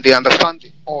law, and they understand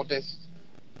the orders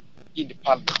in the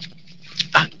parliament.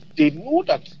 And they know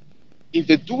that if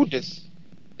they do this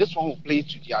one will play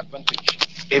to their advantage.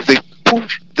 If they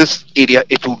push this area,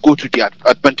 it will go to their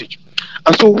advantage.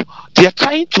 And so they are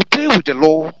trying to play with the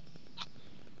law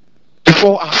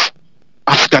before us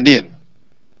as Ghanaians.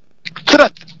 So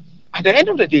that at the end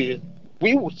of the day,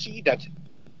 we will see that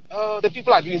the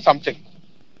people are doing something.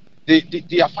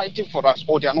 They are fighting for us,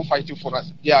 or they are not fighting for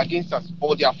us. They are against us,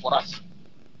 or they are for us.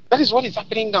 That is what is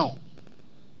happening now.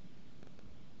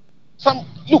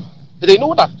 Look, they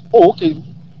know that,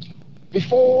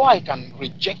 before I can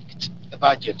reject the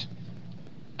budget,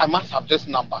 I must have this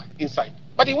number inside.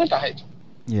 But they went ahead.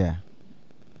 Yeah.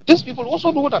 These people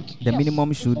also know that the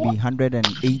minimum should be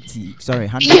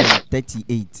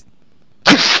 138.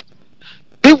 Yes.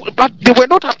 But they were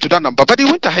not up to that number, but they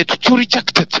went ahead to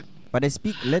reject it. But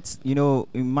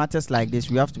in matters like this,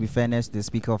 we have to be fairness to the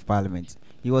Speaker of Parliament.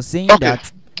 He was saying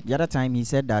that the other time he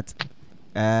said that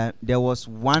there was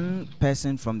one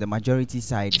person from the majority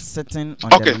side sitting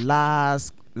on the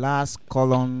last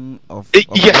column of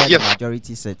where the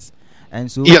majority sits, and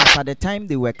so at the time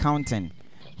they were counting,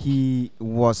 he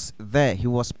was there, he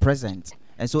was present,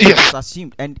 and so it was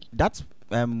assumed, and that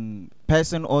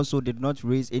person also did not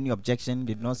raise any objection,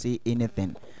 did not say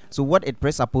anything. So what it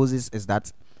presupposes is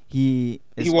that he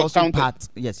is also counted. Part.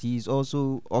 Yes, he is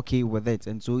also okay with it,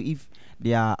 and so if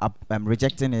they are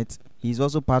rejecting it, he's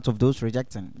also part of those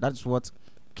rejecting. That's what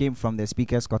came from the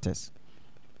Speaker's quarters.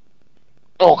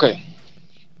 Okay.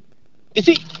 You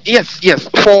see, yes.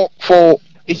 For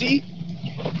you see,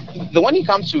 when it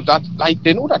comes to that, like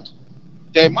they know that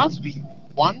there must be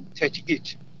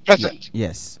 138 present.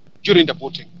 Yes. During the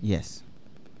voting. Yes.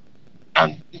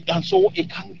 And so it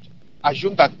can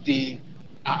assume that they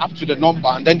are up to the number,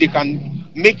 and then they can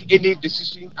make any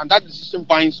decision, and that decision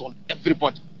binds on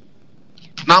everybody.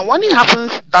 Now, when it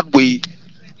happens that way,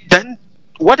 then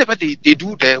whatever they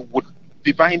do there would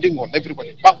be binding on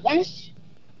everybody. But once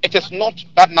it is not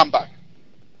that number,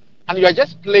 and you are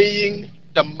just playing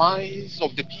the minds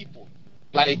of the people,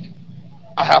 like,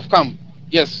 I have come,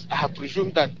 yes, I have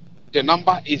presumed that the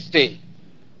number is there.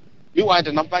 Meanwhile,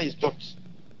 the number is not.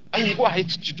 And you go ahead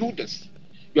to do this.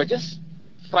 You are just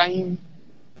trying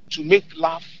to make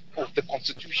laugh of the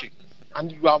Constitution,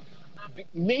 and you are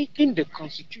making the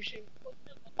Constitution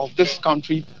of this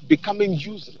country becoming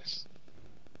useless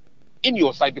in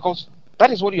your side, because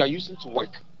that is what you are using to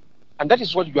work, and that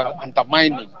is what you are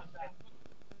undermining,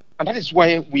 and that is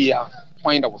where we are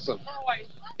find ourselves.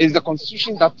 It's the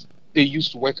Constitution that they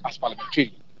used to work as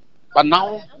parliamentarians, but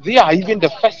now they are even the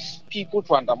first people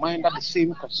to undermine that the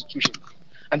same Constitution,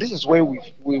 and this is where we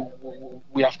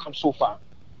have come so far,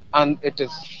 and it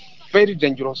is very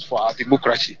dangerous for our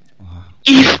democracy.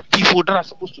 If people that are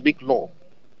supposed to make law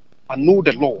and know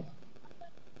the law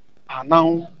are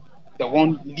now the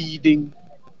one leading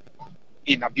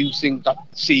in abusing that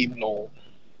same law,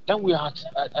 then we are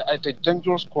at a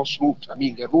dangerous crossroad. I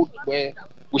mean, a road where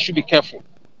we should be careful.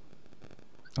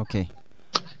 Okay.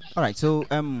 All right. So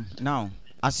now,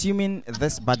 assuming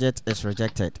this budget is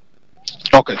rejected,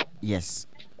 Okay. yes,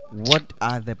 what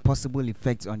are the possible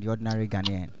effects on the ordinary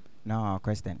Ghanaian? Now our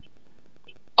question.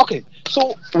 Okay.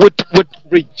 So with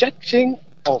rejecting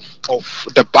of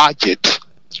the budget,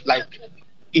 like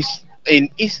is in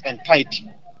its entirety,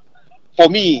 for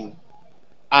me,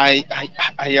 I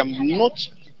am not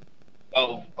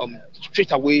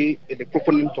straight away the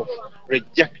proponent of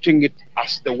rejecting it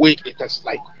as the way it is,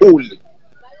 like whole. You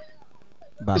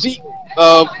But see,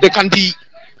 there can be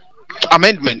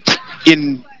amendment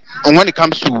in when it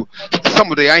comes to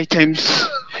some of the items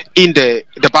in the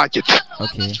budget.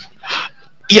 okay,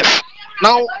 Yes.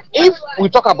 Now, if we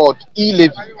talk about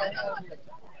e-levy,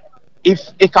 if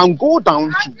it can go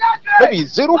down to maybe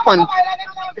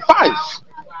 0.5,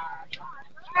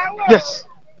 yes,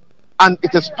 and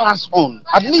it is passed on,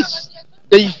 at least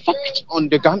the effect on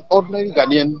the ordinary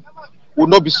Ghanaian will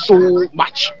not be so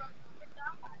much.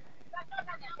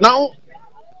 Now,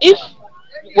 if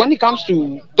when it comes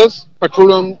to this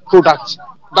petroleum products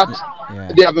that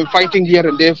yeah, they have been fighting here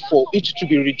and there for it to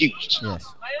be reduced, yes.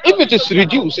 if it is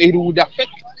reduced, it would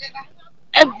affect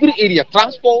every area,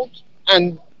 transport,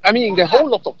 and I mean the whole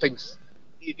lot of things.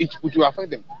 It would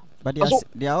affect them. But So,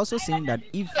 they are also saying that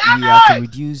if we are to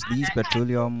reduce these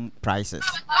petroleum prices,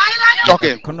 the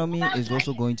okay. economy is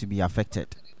also going to be affected.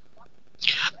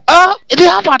 They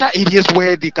have other areas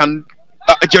where they can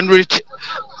generate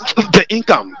the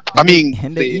income. I mean,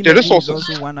 And the e-levy is resources.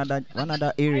 also one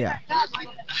other area.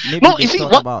 Maybe No, they you see,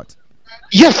 thought what- about.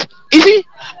 Yes, you see,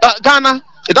 Ghana.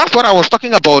 That's what I was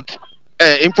talking about.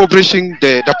 Impoverishing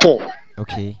the poor.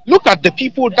 Okay. Look at the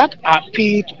people that are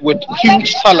paid with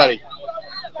huge salary.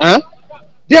 Huh?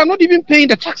 They are not even paying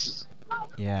the taxes.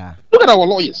 Yeah. Look at our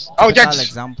lawyers, our Typical judges.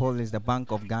 example is the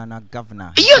Bank of Ghana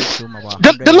governor. Yes, Him about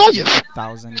the lawyers.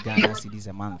 1,000 Ghana cedis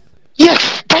a month.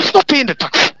 Yes, that's not paying the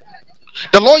tax.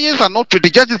 The lawyers are not paying. The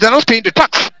judges, they are not paying the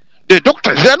tax. The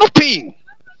doctors, they are not paying.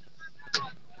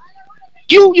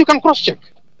 You can cross check.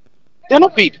 They are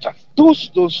not paying the tax. Those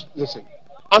listen.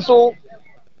 And so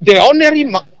the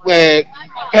ordinary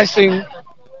person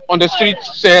on the street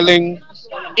selling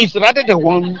is rather the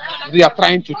one they are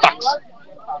trying to tax.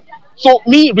 So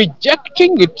me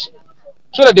rejecting it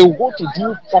so that they will go to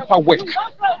do proper work,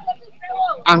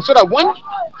 and so that when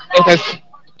it has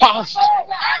passed,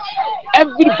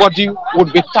 everybody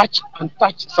would be touched and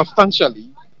touched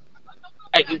substantially.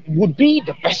 It would be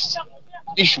the best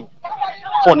issue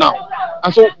for now.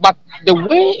 And so, but the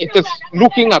way it is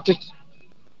looking at it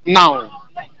now,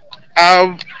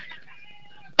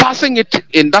 passing it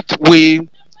in that way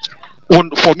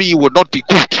for me would not be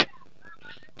good,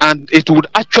 and it would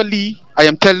actually, I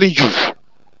am telling you,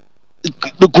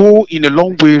 go in a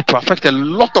long way to affect a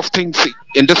lot of things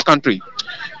in this country.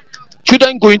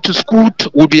 Children going to school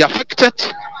will be affected.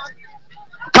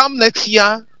 Come next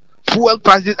year, fuel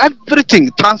prices,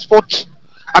 everything, transport,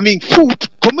 I mean food,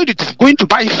 commodities, going to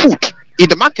buy food in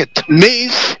the market,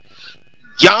 maize,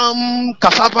 yam,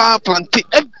 cassava, plantain,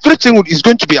 everything is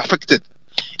going to be affected.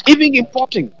 Even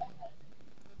importing,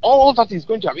 all that is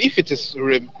going to happen if it is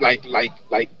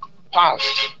like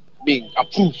passed, being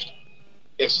approved,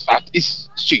 is at its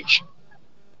stage,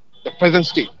 the present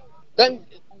state, then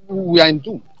we are in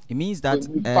doom. It means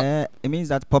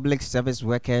that public service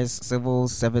workers, civil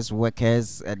service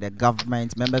workers, the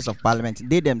government, members of parliament,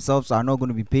 they themselves are not going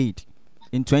to be paid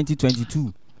in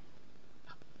 2022.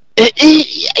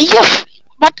 Yes,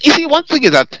 but you see, one thing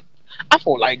is that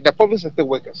for like the public sector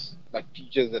workers, like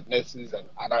teachers and nurses and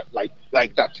other like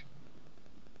that,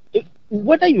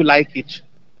 whether you like it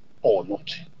or not,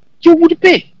 you would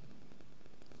pay.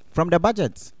 From the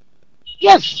budget.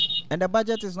 Yes. And the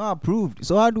budget is not approved.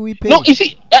 So how do we pay? No, you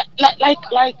see,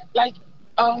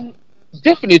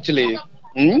 definitely,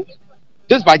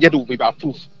 this budget will be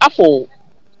approved. For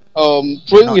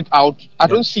throwing it out, I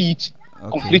don't see it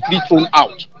completely thrown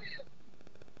out.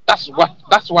 That's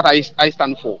what I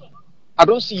stand for. I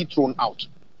don't see it thrown out.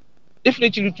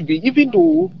 Definitely to be, even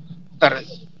though there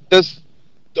is this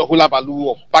the hula baloo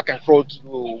of back and forth,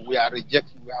 we have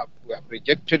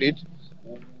rejected it.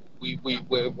 We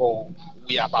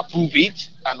have approved it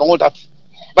and all that,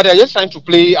 but they're just trying to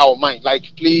play our mind, like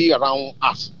play around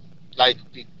us, like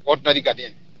the ordinary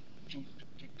Ghanaian,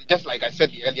 just like I said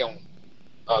earlier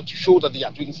on, to show that they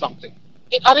are doing something.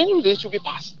 At any rate, they should be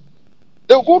passed.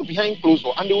 They'll go behind closed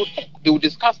door and they will talk, they will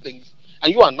discuss things,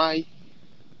 and you and I,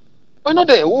 we're not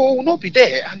there, we will not be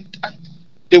there, and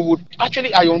they would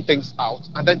actually iron things out,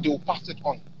 and then they will pass it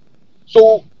on.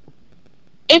 So,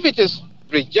 if it is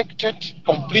rejected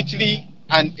completely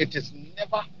and it is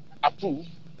never approved,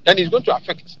 then it's going to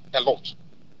affect a lot.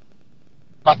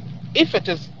 But if it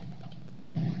is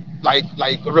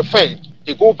referred,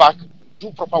 they go back,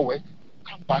 do proper work,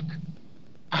 come back,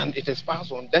 and it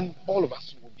expires on, then all of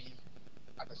us will be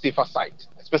at a safer side,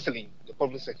 especially the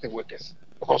public sector workers,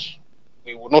 because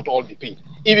we will not all be paid.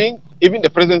 Even the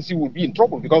presidency will be in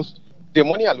trouble because the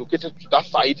money allocated to that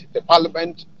side, the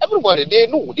parliament, everybody, they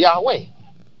know, they are aware.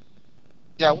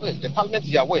 They are aware. The parliament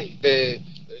is aware.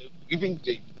 Even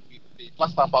the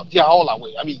class staff, they are all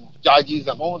aware. I mean, judges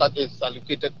and all that is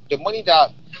allocated. The money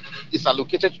that is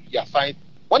allocated to their side,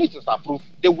 when it is approved,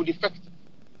 they will effect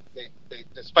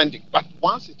the spending. But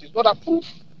once it is not approved,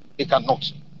 they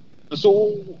cannot.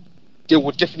 So they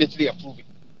will definitely approve it,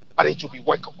 but it will be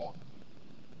worked on.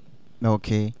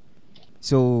 Okay.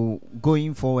 So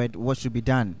going forward, what should be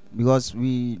done? Because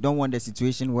we don't want a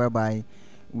situation whereby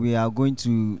we are going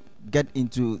to get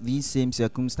into these same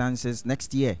circumstances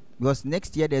next year. Because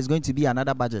next year there's going to be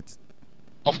another budget.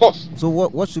 Of course. So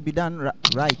what should be done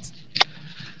right?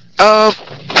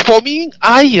 For me,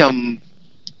 I am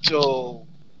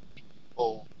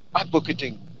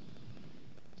advocating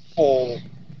for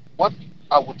what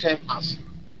I would term as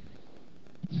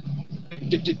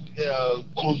the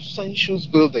consensus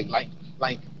building. Like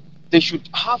they should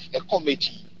have a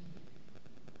committee.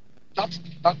 That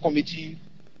committee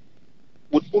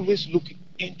would always look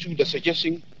into the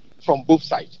suggestion from both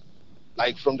sides,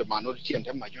 like from the minority and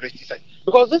the majority side.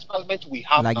 Because this parliament we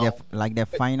have like now, the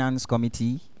finance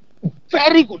committee.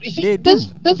 Very good. You see,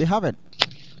 they have it.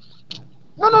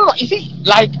 No. You see,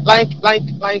 like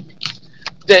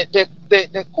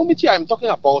the committee I'm talking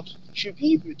about should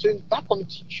be between, that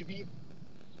committee should be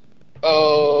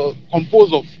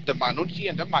composed of the minority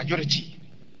and the majority,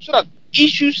 so that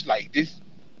issues like this,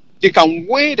 they can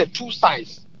weigh the two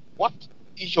sides, what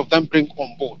each of them bring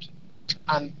on board,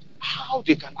 and how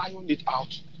they can iron it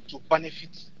out to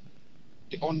benefit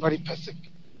the ordinary person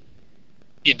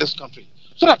in this country.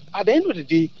 So that at the end of the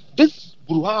day, this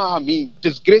brouhaha,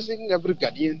 disgracing every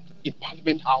Ghanaian in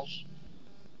Parliament House,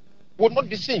 would not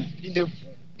be seen in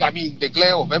the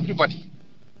glare of everybody.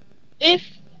 If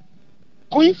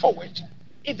going forward,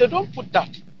 if they don't put that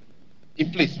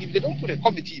in place, if they don't put a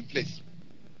committee in place,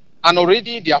 and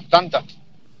already they have done that,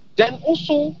 then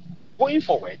also going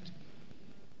forward,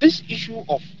 this issue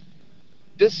of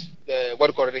this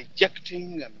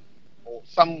rejecting, or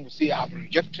some will say have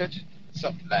rejected,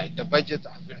 some like the budget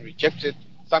has been rejected,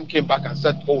 some came back and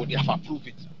said, oh, they have approved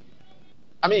it.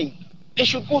 I mean, it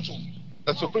should go to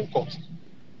the Supreme Court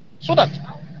so that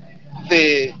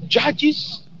the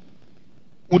judges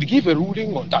would give a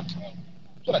ruling on that,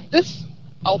 so that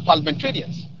our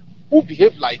parliamentarians who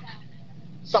behave like,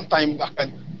 sometimes,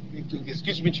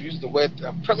 excuse me to use the word,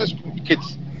 primary school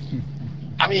kids,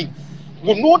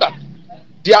 will know that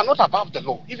they are not above the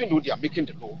law, even though they are making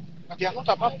the law, but they are not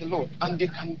above the law, and they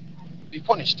can be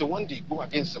punished when they go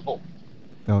against the law.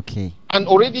 Okay. And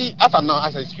already, as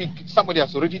I speak, somebody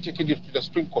has already taken it to the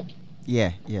Supreme Court.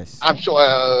 Yeah, yes. I'm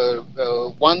sure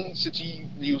one city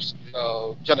news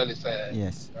journalist,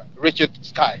 Richard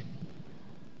Sky,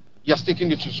 he has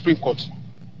taken it to the Supreme Court.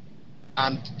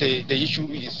 And the issue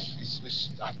is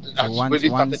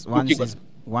so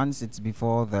once it's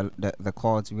before the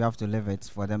court, we have to leave it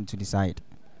for them to decide.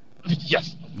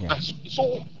 Yes. Yeah.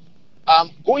 So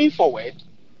going forward,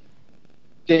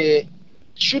 there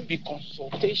should be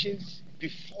consultations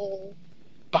before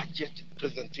budget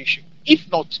presentation. If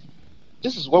not,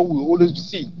 this is what we will always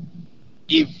see.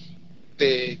 If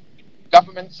the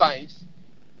government side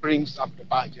brings up the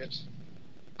budget,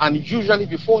 and usually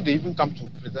before they even come to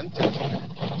present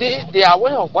it, they are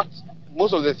aware of what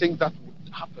most of the things that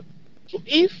would happen. So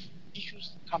if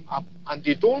issues come up and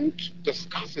they don't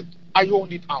discuss it,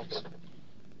 iron it out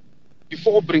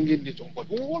before bringing it on board,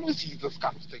 we will always see those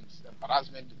kind of things,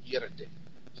 embarrassment here and there.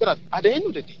 So that at the end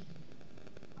of the day,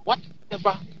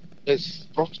 whatever is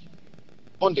brought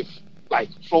on the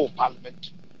floor of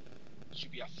Parliament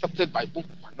should be accepted by both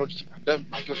minority and the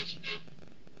majority.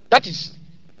 That is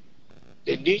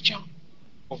the nature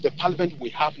of the Parliament we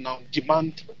have now.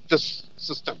 Demand this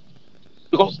system,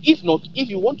 because if not, if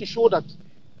you want to show that,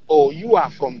 you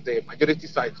are from the majority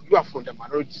side, you are from the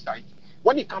minority side,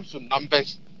 when it comes to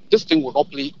numbers, this thing will not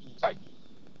play inside.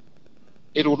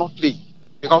 It will not play,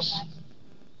 because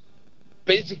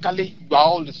basically you are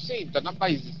all the same. The number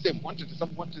is the same,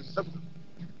 127, 127.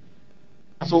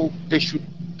 So they should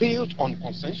build on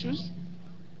consensus,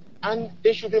 and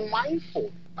they should be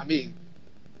mindful.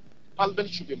 Parliament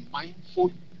should be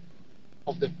mindful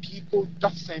of the people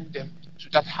that send them to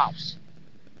that house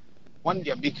when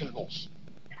they are making laws.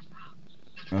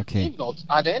 Okay. If not,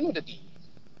 at the end of the day,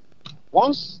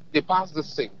 once they pass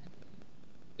this thing,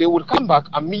 they will come back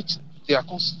and meet their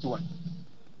constituent,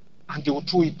 and they will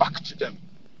throw it back to them.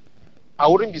 I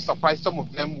wouldn't be surprised some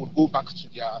of them would go back to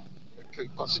their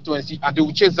constituency and they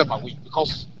will chase them away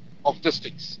because of these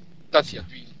things that they are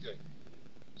doing there.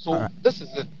 So this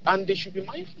is it. And they should be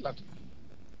mindful that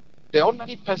the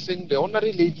ordinary person, the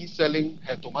ordinary lady selling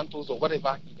her tomatoes or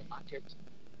whatever in the market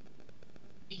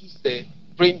is the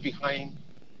brain behind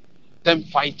them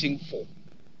fighting for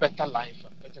better life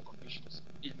and better conditions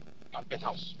in a better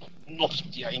house, not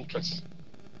their interests.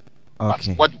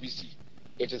 Okay. But what do we see?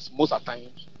 It is most of the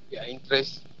times their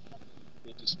interests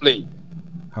they display,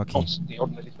 not the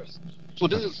ordinary person. So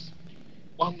this is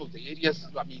one of the areas,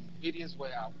 areas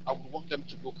where I would want them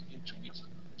to look into it.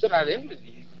 So that at the end of the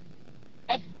day,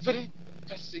 every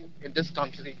person in this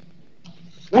country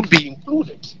would be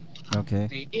included. Okay.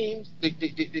 The aims, the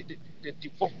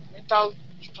developmental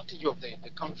strategy of the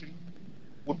country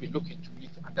would be looked into it,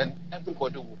 and then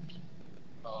everybody would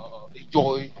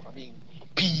enjoy,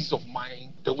 peace of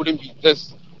mind. There wouldn't be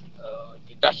this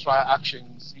industrial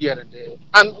actions here and there.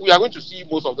 And we are going to see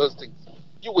most of those things.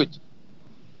 You wait.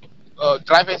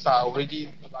 Drivers are already,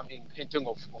 hinting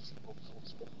of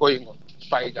going on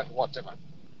strike and whatever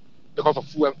because of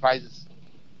fuel prices.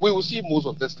 We will see most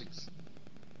of these things.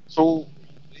 So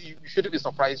you shouldn't be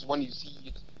surprised when you see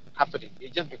it happening.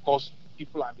 It's just because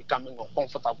people are becoming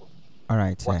uncomfortable. All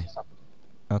right.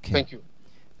 Okay. Thank you.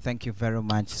 Thank you very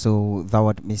much. So that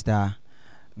was Mr.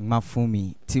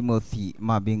 Mafumi Timothy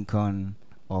Mabinkon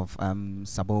of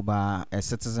Saboba, a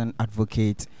citizen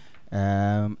advocate,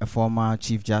 a former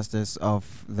Chief Justice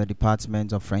of the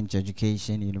Department of French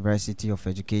Education, University of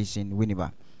Education,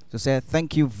 Winneba. So, sir,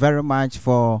 thank you very much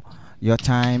for your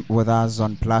time with us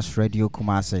on Plus Radio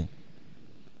Kumasi.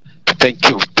 Thank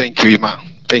you, Ima.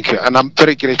 Thank you, and I'm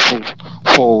very grateful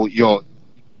for you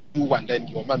and then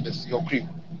your members, your crew.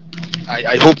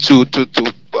 I hope to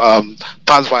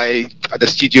pass by at the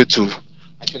studio to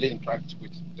actually interact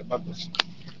with the members.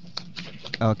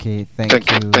 Okay,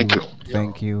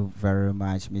 thank you very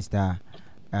much, Mr.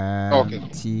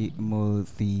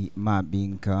 Timothy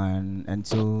Mabinkan. And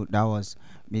so that was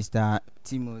Mr.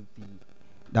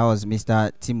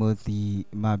 Timothy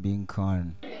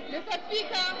Mabinkan. Mr.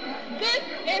 Speaker, this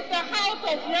is a house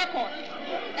of record,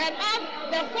 and as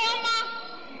the former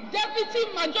deputy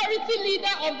majority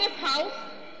leader of this house,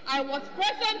 I was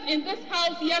present in this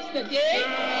house yesterday.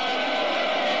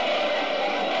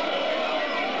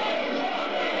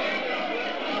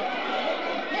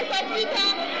 Mr. Speaker,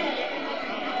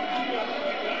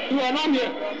 you are not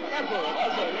here.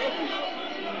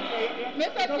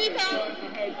 Mr. Speaker,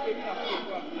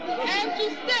 and to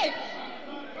state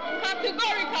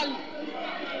categorically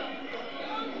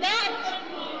that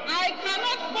I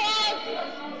cannot force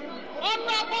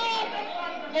Honorable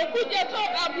Okujeto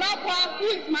Ablakwa, who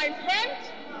is my friend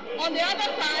on the other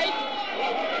side,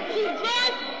 to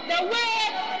dress the way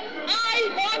I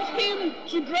want him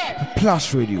to dress.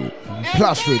 Plus Radio.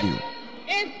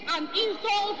 It's an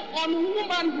insult on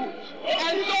womanhood.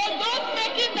 And so those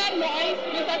making that noise,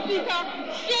 Mr. Speaker,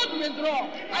 should withdraw.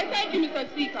 I thank you, Mr.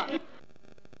 Speaker.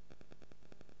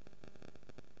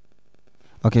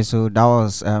 Okay, so that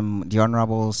was the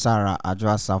Honorable Sarah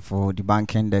Adjwasa for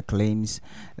debunking the claims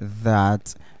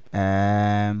that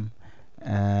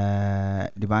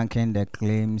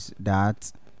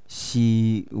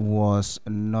she was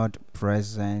not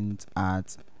present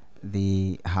at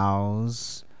the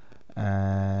house.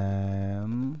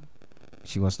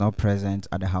 She was not present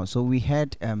at the house. So we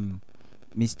had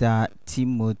Mr.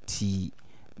 Timothy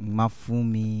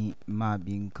Mafumi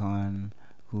Mabinkon,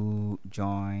 who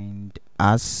joined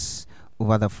us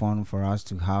over the phone for us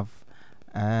to have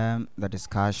the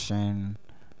discussion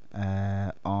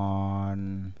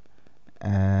on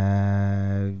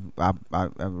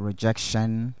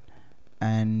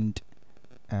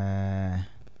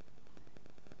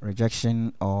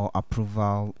rejection or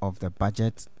approval of the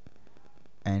budget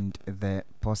and the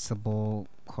possible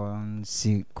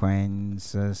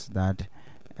consequences that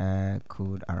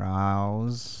could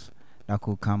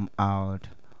come out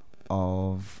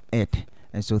of it.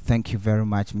 And so thank you very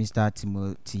much, Mr.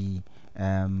 Timothy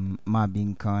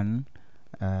Mabinkon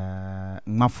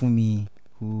Mafumi,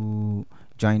 who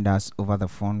joined us over the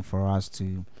phone for us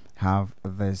to have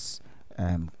this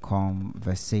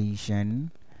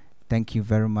conversation. Thank you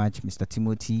very much, Mr.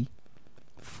 Timothy,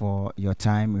 for your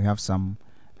time. We have some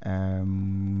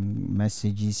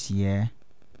messages here.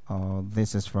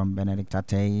 This is from Benedict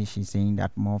Tate. She's saying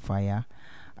that more fire.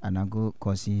 And Ago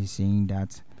Kosi is saying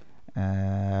that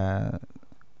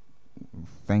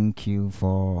thank you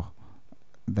for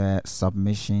the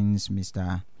submissions,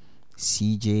 Mr.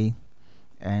 CJ.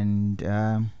 And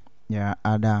there are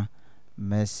other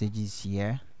messages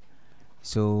here.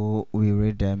 So we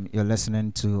read them. You're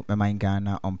listening to Mema in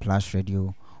Ghana on Plus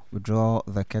Radio. We draw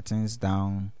the curtains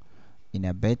down in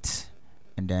a bit,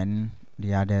 and then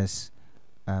the others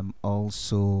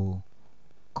also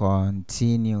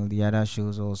continue. The other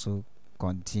shows also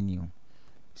continue.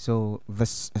 So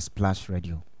this is Plus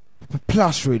Radio.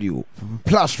 Plus Radio.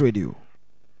 Plus Radio.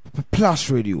 Plus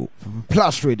Radio.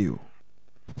 Plus Radio.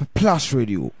 Plus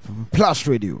Radio. Plus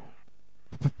Radio.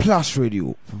 Plus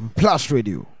Radio. Plus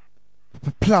Radio.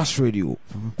 Plus Radio.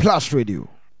 Plus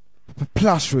Radio.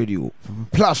 Plus Radio.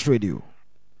 Plus Radio.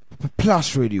 Plus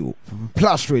Radio.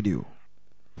 Plus Radio.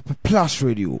 Plus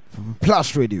Radio.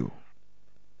 Plus Radio.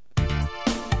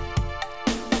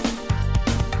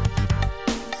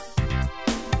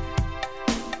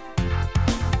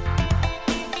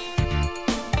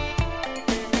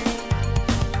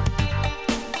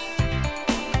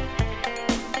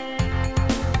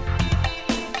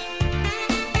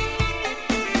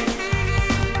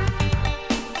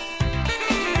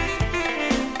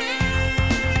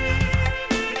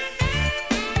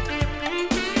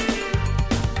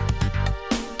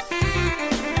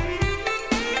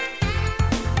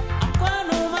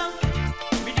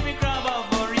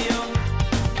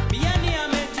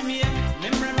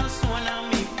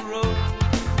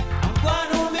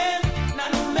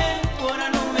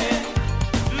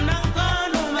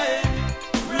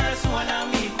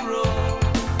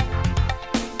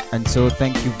 So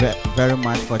thank you very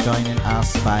much for joining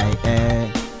us by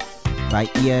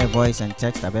ear, voice, and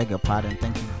text. I beg your pardon.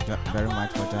 Thank you very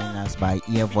much for joining us by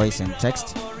ear, voice, and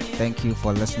text. Thank you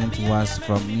for listening to us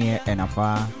from near and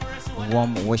afar.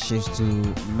 Warm wishes to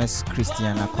Miss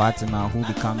Christiana Kwatima, who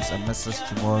becomes a Mrs.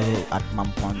 tomorrow at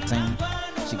Mampontin.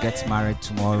 She gets married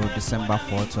tomorrow, December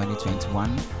 4,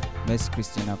 2021. Miss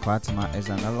Christiana Kwatima is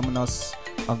an alumnus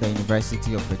of the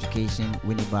University of Education,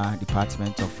 Madiba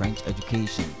Department of French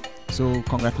Education. So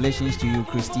congratulations to you,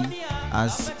 Christy,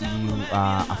 as you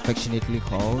are affectionately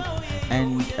called,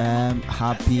 and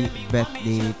happy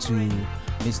birthday to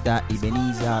Mr.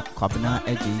 Ebenezer Kwabena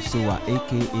Ejesowa,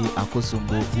 aka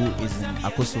Akosombo, who is in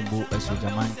Akosombo,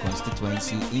 Esojaman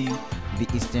constituency in the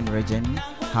Eastern region.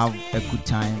 Have a good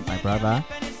time, my brother.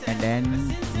 And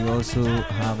then we also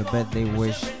have a birthday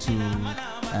wish to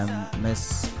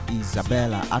Miss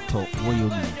Isabella Ato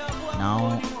Woyomi.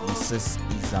 Now, Mrs.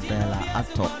 Isabella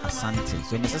Ato Asante.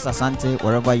 So, Mrs. Asante,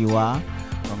 wherever you are,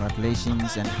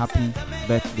 congratulations and happy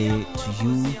birthday to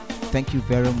you. Thank you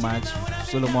very much,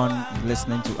 Solomon,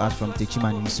 listening to us from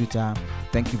Techiman Misuta.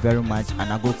 Thank you very much,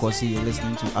 Anago Kosi, you're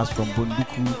listening to us from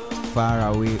Bonduku, far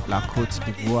away, La Côte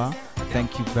d'Ivoire.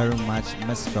 Thank you very much,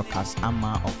 Ms. Dorcas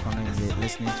Amma O'Connor,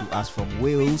 listening to us from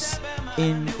Wales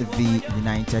in the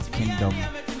United Kingdom.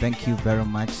 Thank you very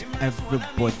much,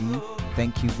 everybody.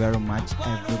 Thank you very much,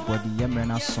 everybody.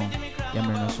 Yemrena song,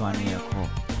 ani yako.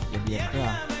 Yebi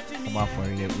ekra, oba for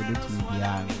you. We do to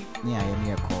media, niya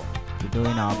yemi yako. We're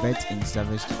doing our best in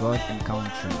service to God and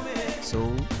country. So,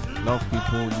 love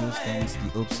people, use things,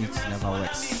 the opposite never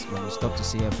works. When we stop to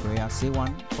say a prayer, say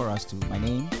one for us too. My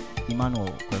name,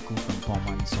 Emmanuel Kweku from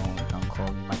Poman, so you can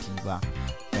call me Madiba.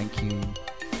 Thank you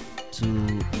to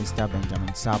Mr. Benjamin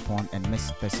Sapon and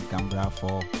Miss Percy Gambra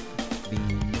for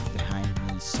being behind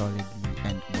me solidly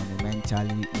and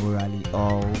monumentally, morally,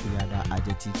 all the other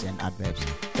adjectives and adverbs.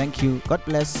 Thank you. God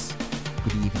bless.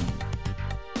 Good evening.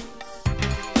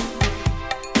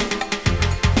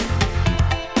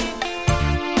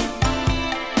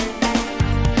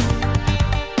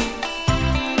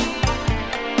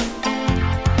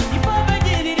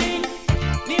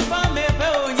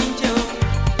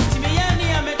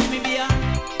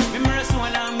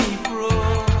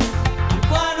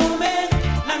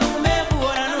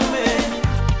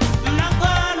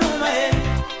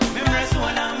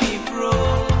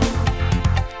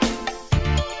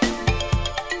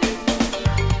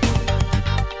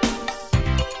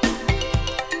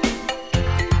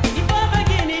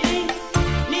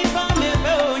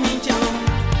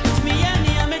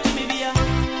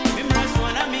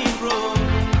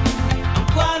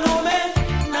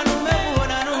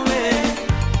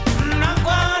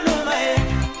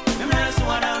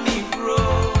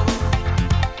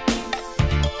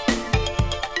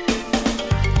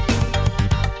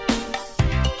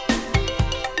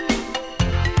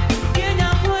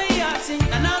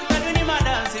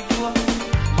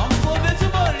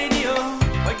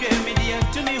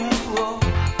 To me, who